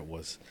what year it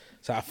was.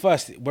 So at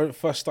first, when it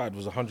first started, it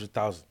was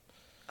 100,000.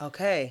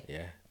 Okay.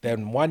 Yeah.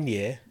 Then 1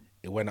 year,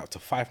 it went up to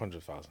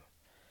 500,000.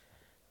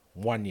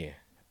 1 year.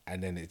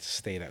 And then it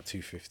stayed at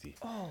 250.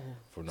 Oh,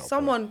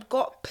 someone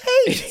got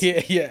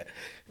paid. yeah.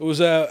 It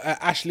was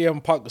Ashley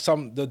and Puck,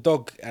 the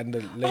dog and the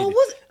lady. Oh,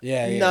 was it?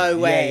 Yeah. No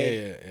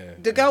way. Yeah.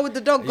 The girl with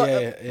the dog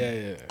got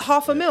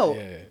half a mil.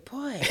 Yeah.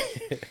 Boy.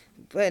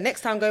 Well,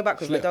 next time go back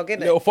with the dog, innit?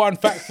 Little fun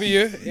fact for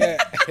you.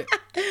 Yeah.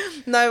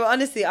 No,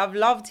 honestly, I've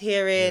loved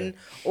hearing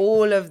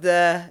all of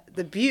the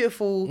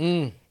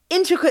beautiful,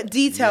 intricate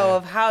detail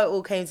of how it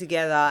all came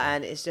together,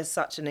 and it's just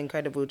such an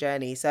incredible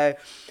journey. So,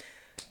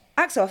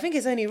 Axel, I think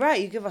it's only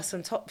right you give us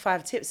some top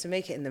 5 tips to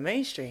make it in the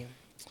mainstream.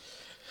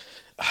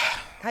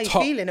 How you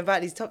feeling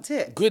about these top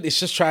tips? Good. It's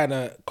just trying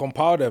to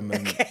compile them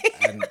and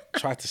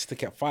try to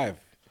stick at 5.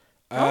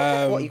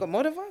 What, you got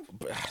more than 5?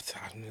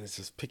 It's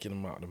just picking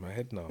them out of my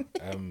head now.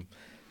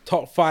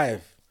 Top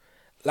 5.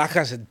 Like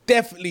I said,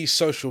 definitely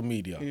social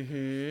media.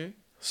 Mm-hmm.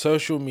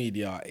 Social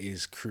media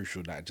is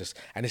crucial.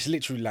 And it's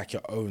literally like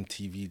your own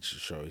TV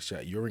show. It's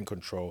like you're in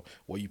control.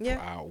 What you put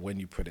out, when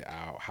you put it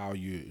out, how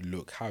you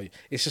look,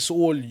 it's just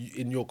all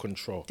in your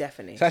control.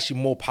 Definitely, it's actually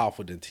more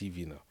powerful than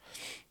TV now.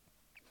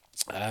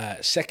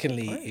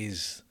 Secondly,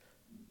 is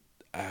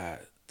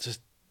just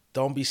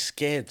don't be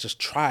scared. Just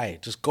try.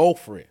 Just go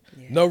for it.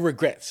 Yeah. No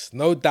regrets.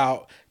 No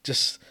doubt.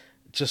 Just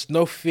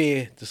no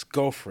fear. Just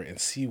go for it and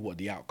see what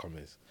the outcome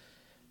is.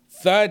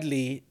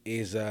 Thirdly,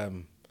 is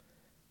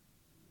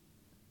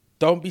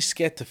don't be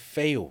scared to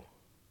fail.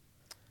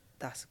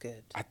 That's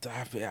good.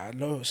 I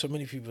know so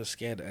many people are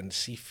scared and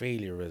see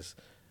failure as,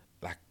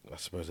 like, I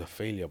suppose a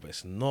failure, but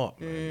it's not,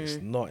 man.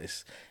 It's not.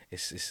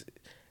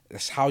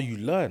 It's how you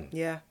learn.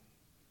 Yeah.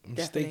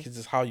 Mistake is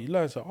just how you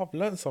learn. So I've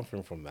learned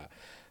something from that.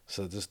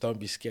 So just don't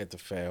be scared to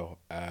fail.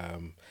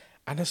 And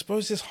I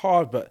suppose it's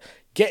hard, but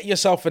get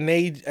yourself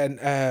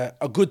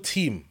a good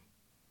team.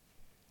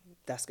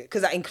 That's good,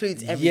 because that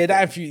includes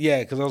everything. Yeah,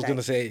 because I was going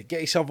to say,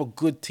 get yourself a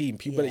good team,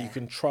 people that you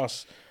can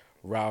trust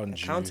around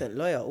you. Accountant,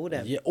 lawyer, all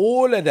them. Yeah,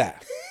 all of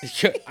that.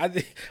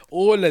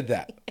 All of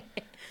that.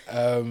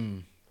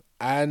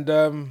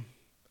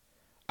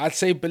 I'd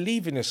say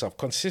believe in yourself,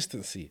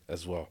 consistency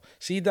as well.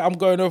 See that I'm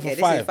going over 5.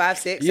 This is 5,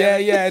 6.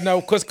 Yeah,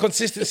 no, because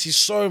consistency is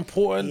so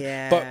important.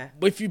 Yeah.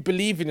 But if you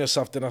believe in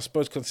yourself, then I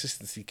suppose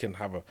consistency can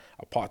have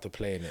a part to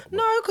play in it.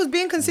 No, because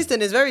being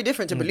consistent is very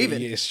different to believing.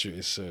 Yeah, it's true.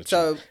 It's so true.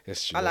 So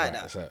it's true. I like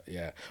that. So,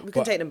 yeah, we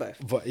can take them both.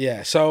 But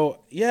yeah,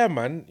 so yeah,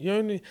 man.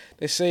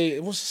 They say,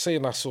 what's the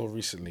saying I saw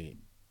recently?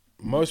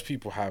 Most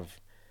people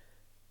have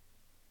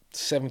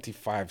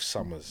 75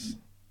 summers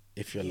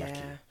if you're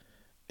lucky.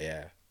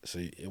 Yeah. So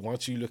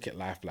once you look at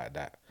life like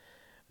that,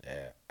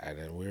 and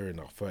then we're in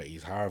our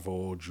 30s, however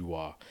old you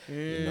are,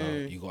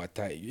 you got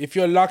to, if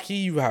you're lucky,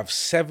 you have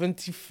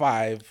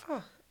 75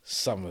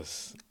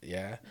 summers.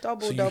 Yeah,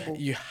 double.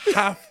 You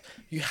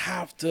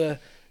have to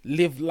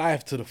live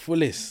life to the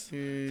fullest.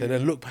 To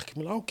then look back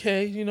and be like,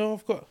 okay,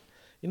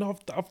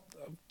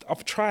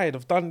 I've tried,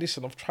 I've done this,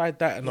 and I've tried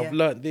that, and I've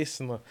learned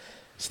this, and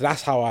so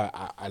that's how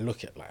I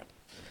look at life.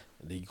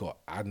 And you got,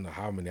 I don't know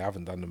how many, I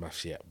haven't done the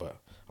maths yet, but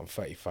I'm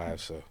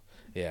 35, so.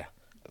 Yeah,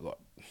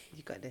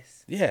 you got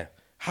this. Yeah,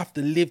 have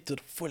to live to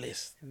the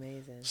fullest.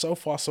 Amazing. So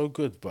far, so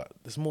good, but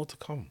there's more to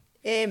come.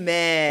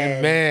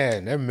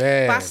 Amen.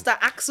 Pastor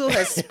Axel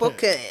has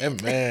spoken.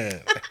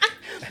 Amen.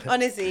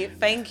 Honestly,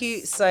 thank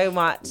you so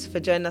much for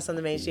joining us on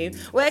the mainstream.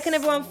 Where can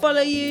everyone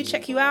follow you,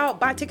 check you out,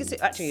 buy tickets?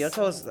 Actually, your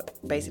tour's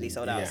basically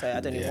sold out, so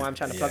I don't know why I'm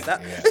trying to plug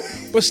that.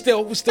 But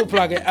still, we'll still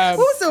plug it.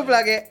 We'll still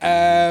plug it.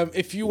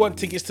 If you want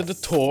tickets to the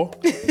tour,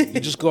 you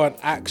just go on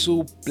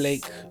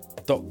axelblake.com.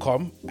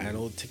 axelblake.com and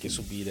all the tickets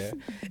will be there.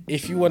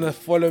 If you want to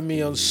follow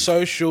me on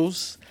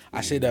socials,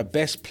 I say the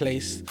best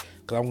place,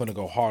 because I'm going to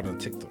go hard on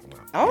TikTok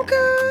now.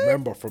 Okay.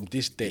 Remember, from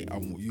this day,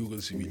 you're going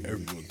to see me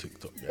everywhere on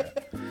TikTok, yeah?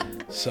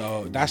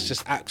 So that's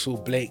just Axel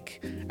Blake,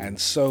 and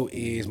so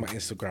is my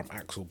Instagram,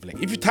 Axel Blake.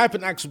 If you type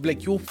in Axel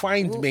Blake, you'll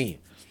find me.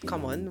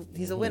 Come on,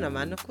 he's a winner,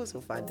 man. Of course we'll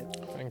find him.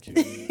 Thank you.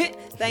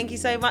 Thank you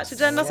so much for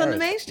joining us on The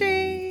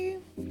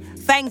Mainstream.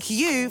 Thank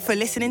you for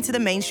listening to The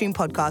Mainstream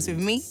podcast with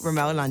me,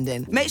 Ramel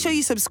London. Make sure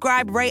you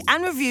subscribe, rate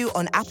and review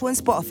on Apple and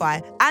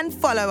Spotify, and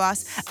follow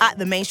us at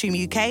The Mainstream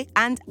UK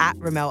and at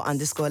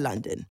Ramel_London.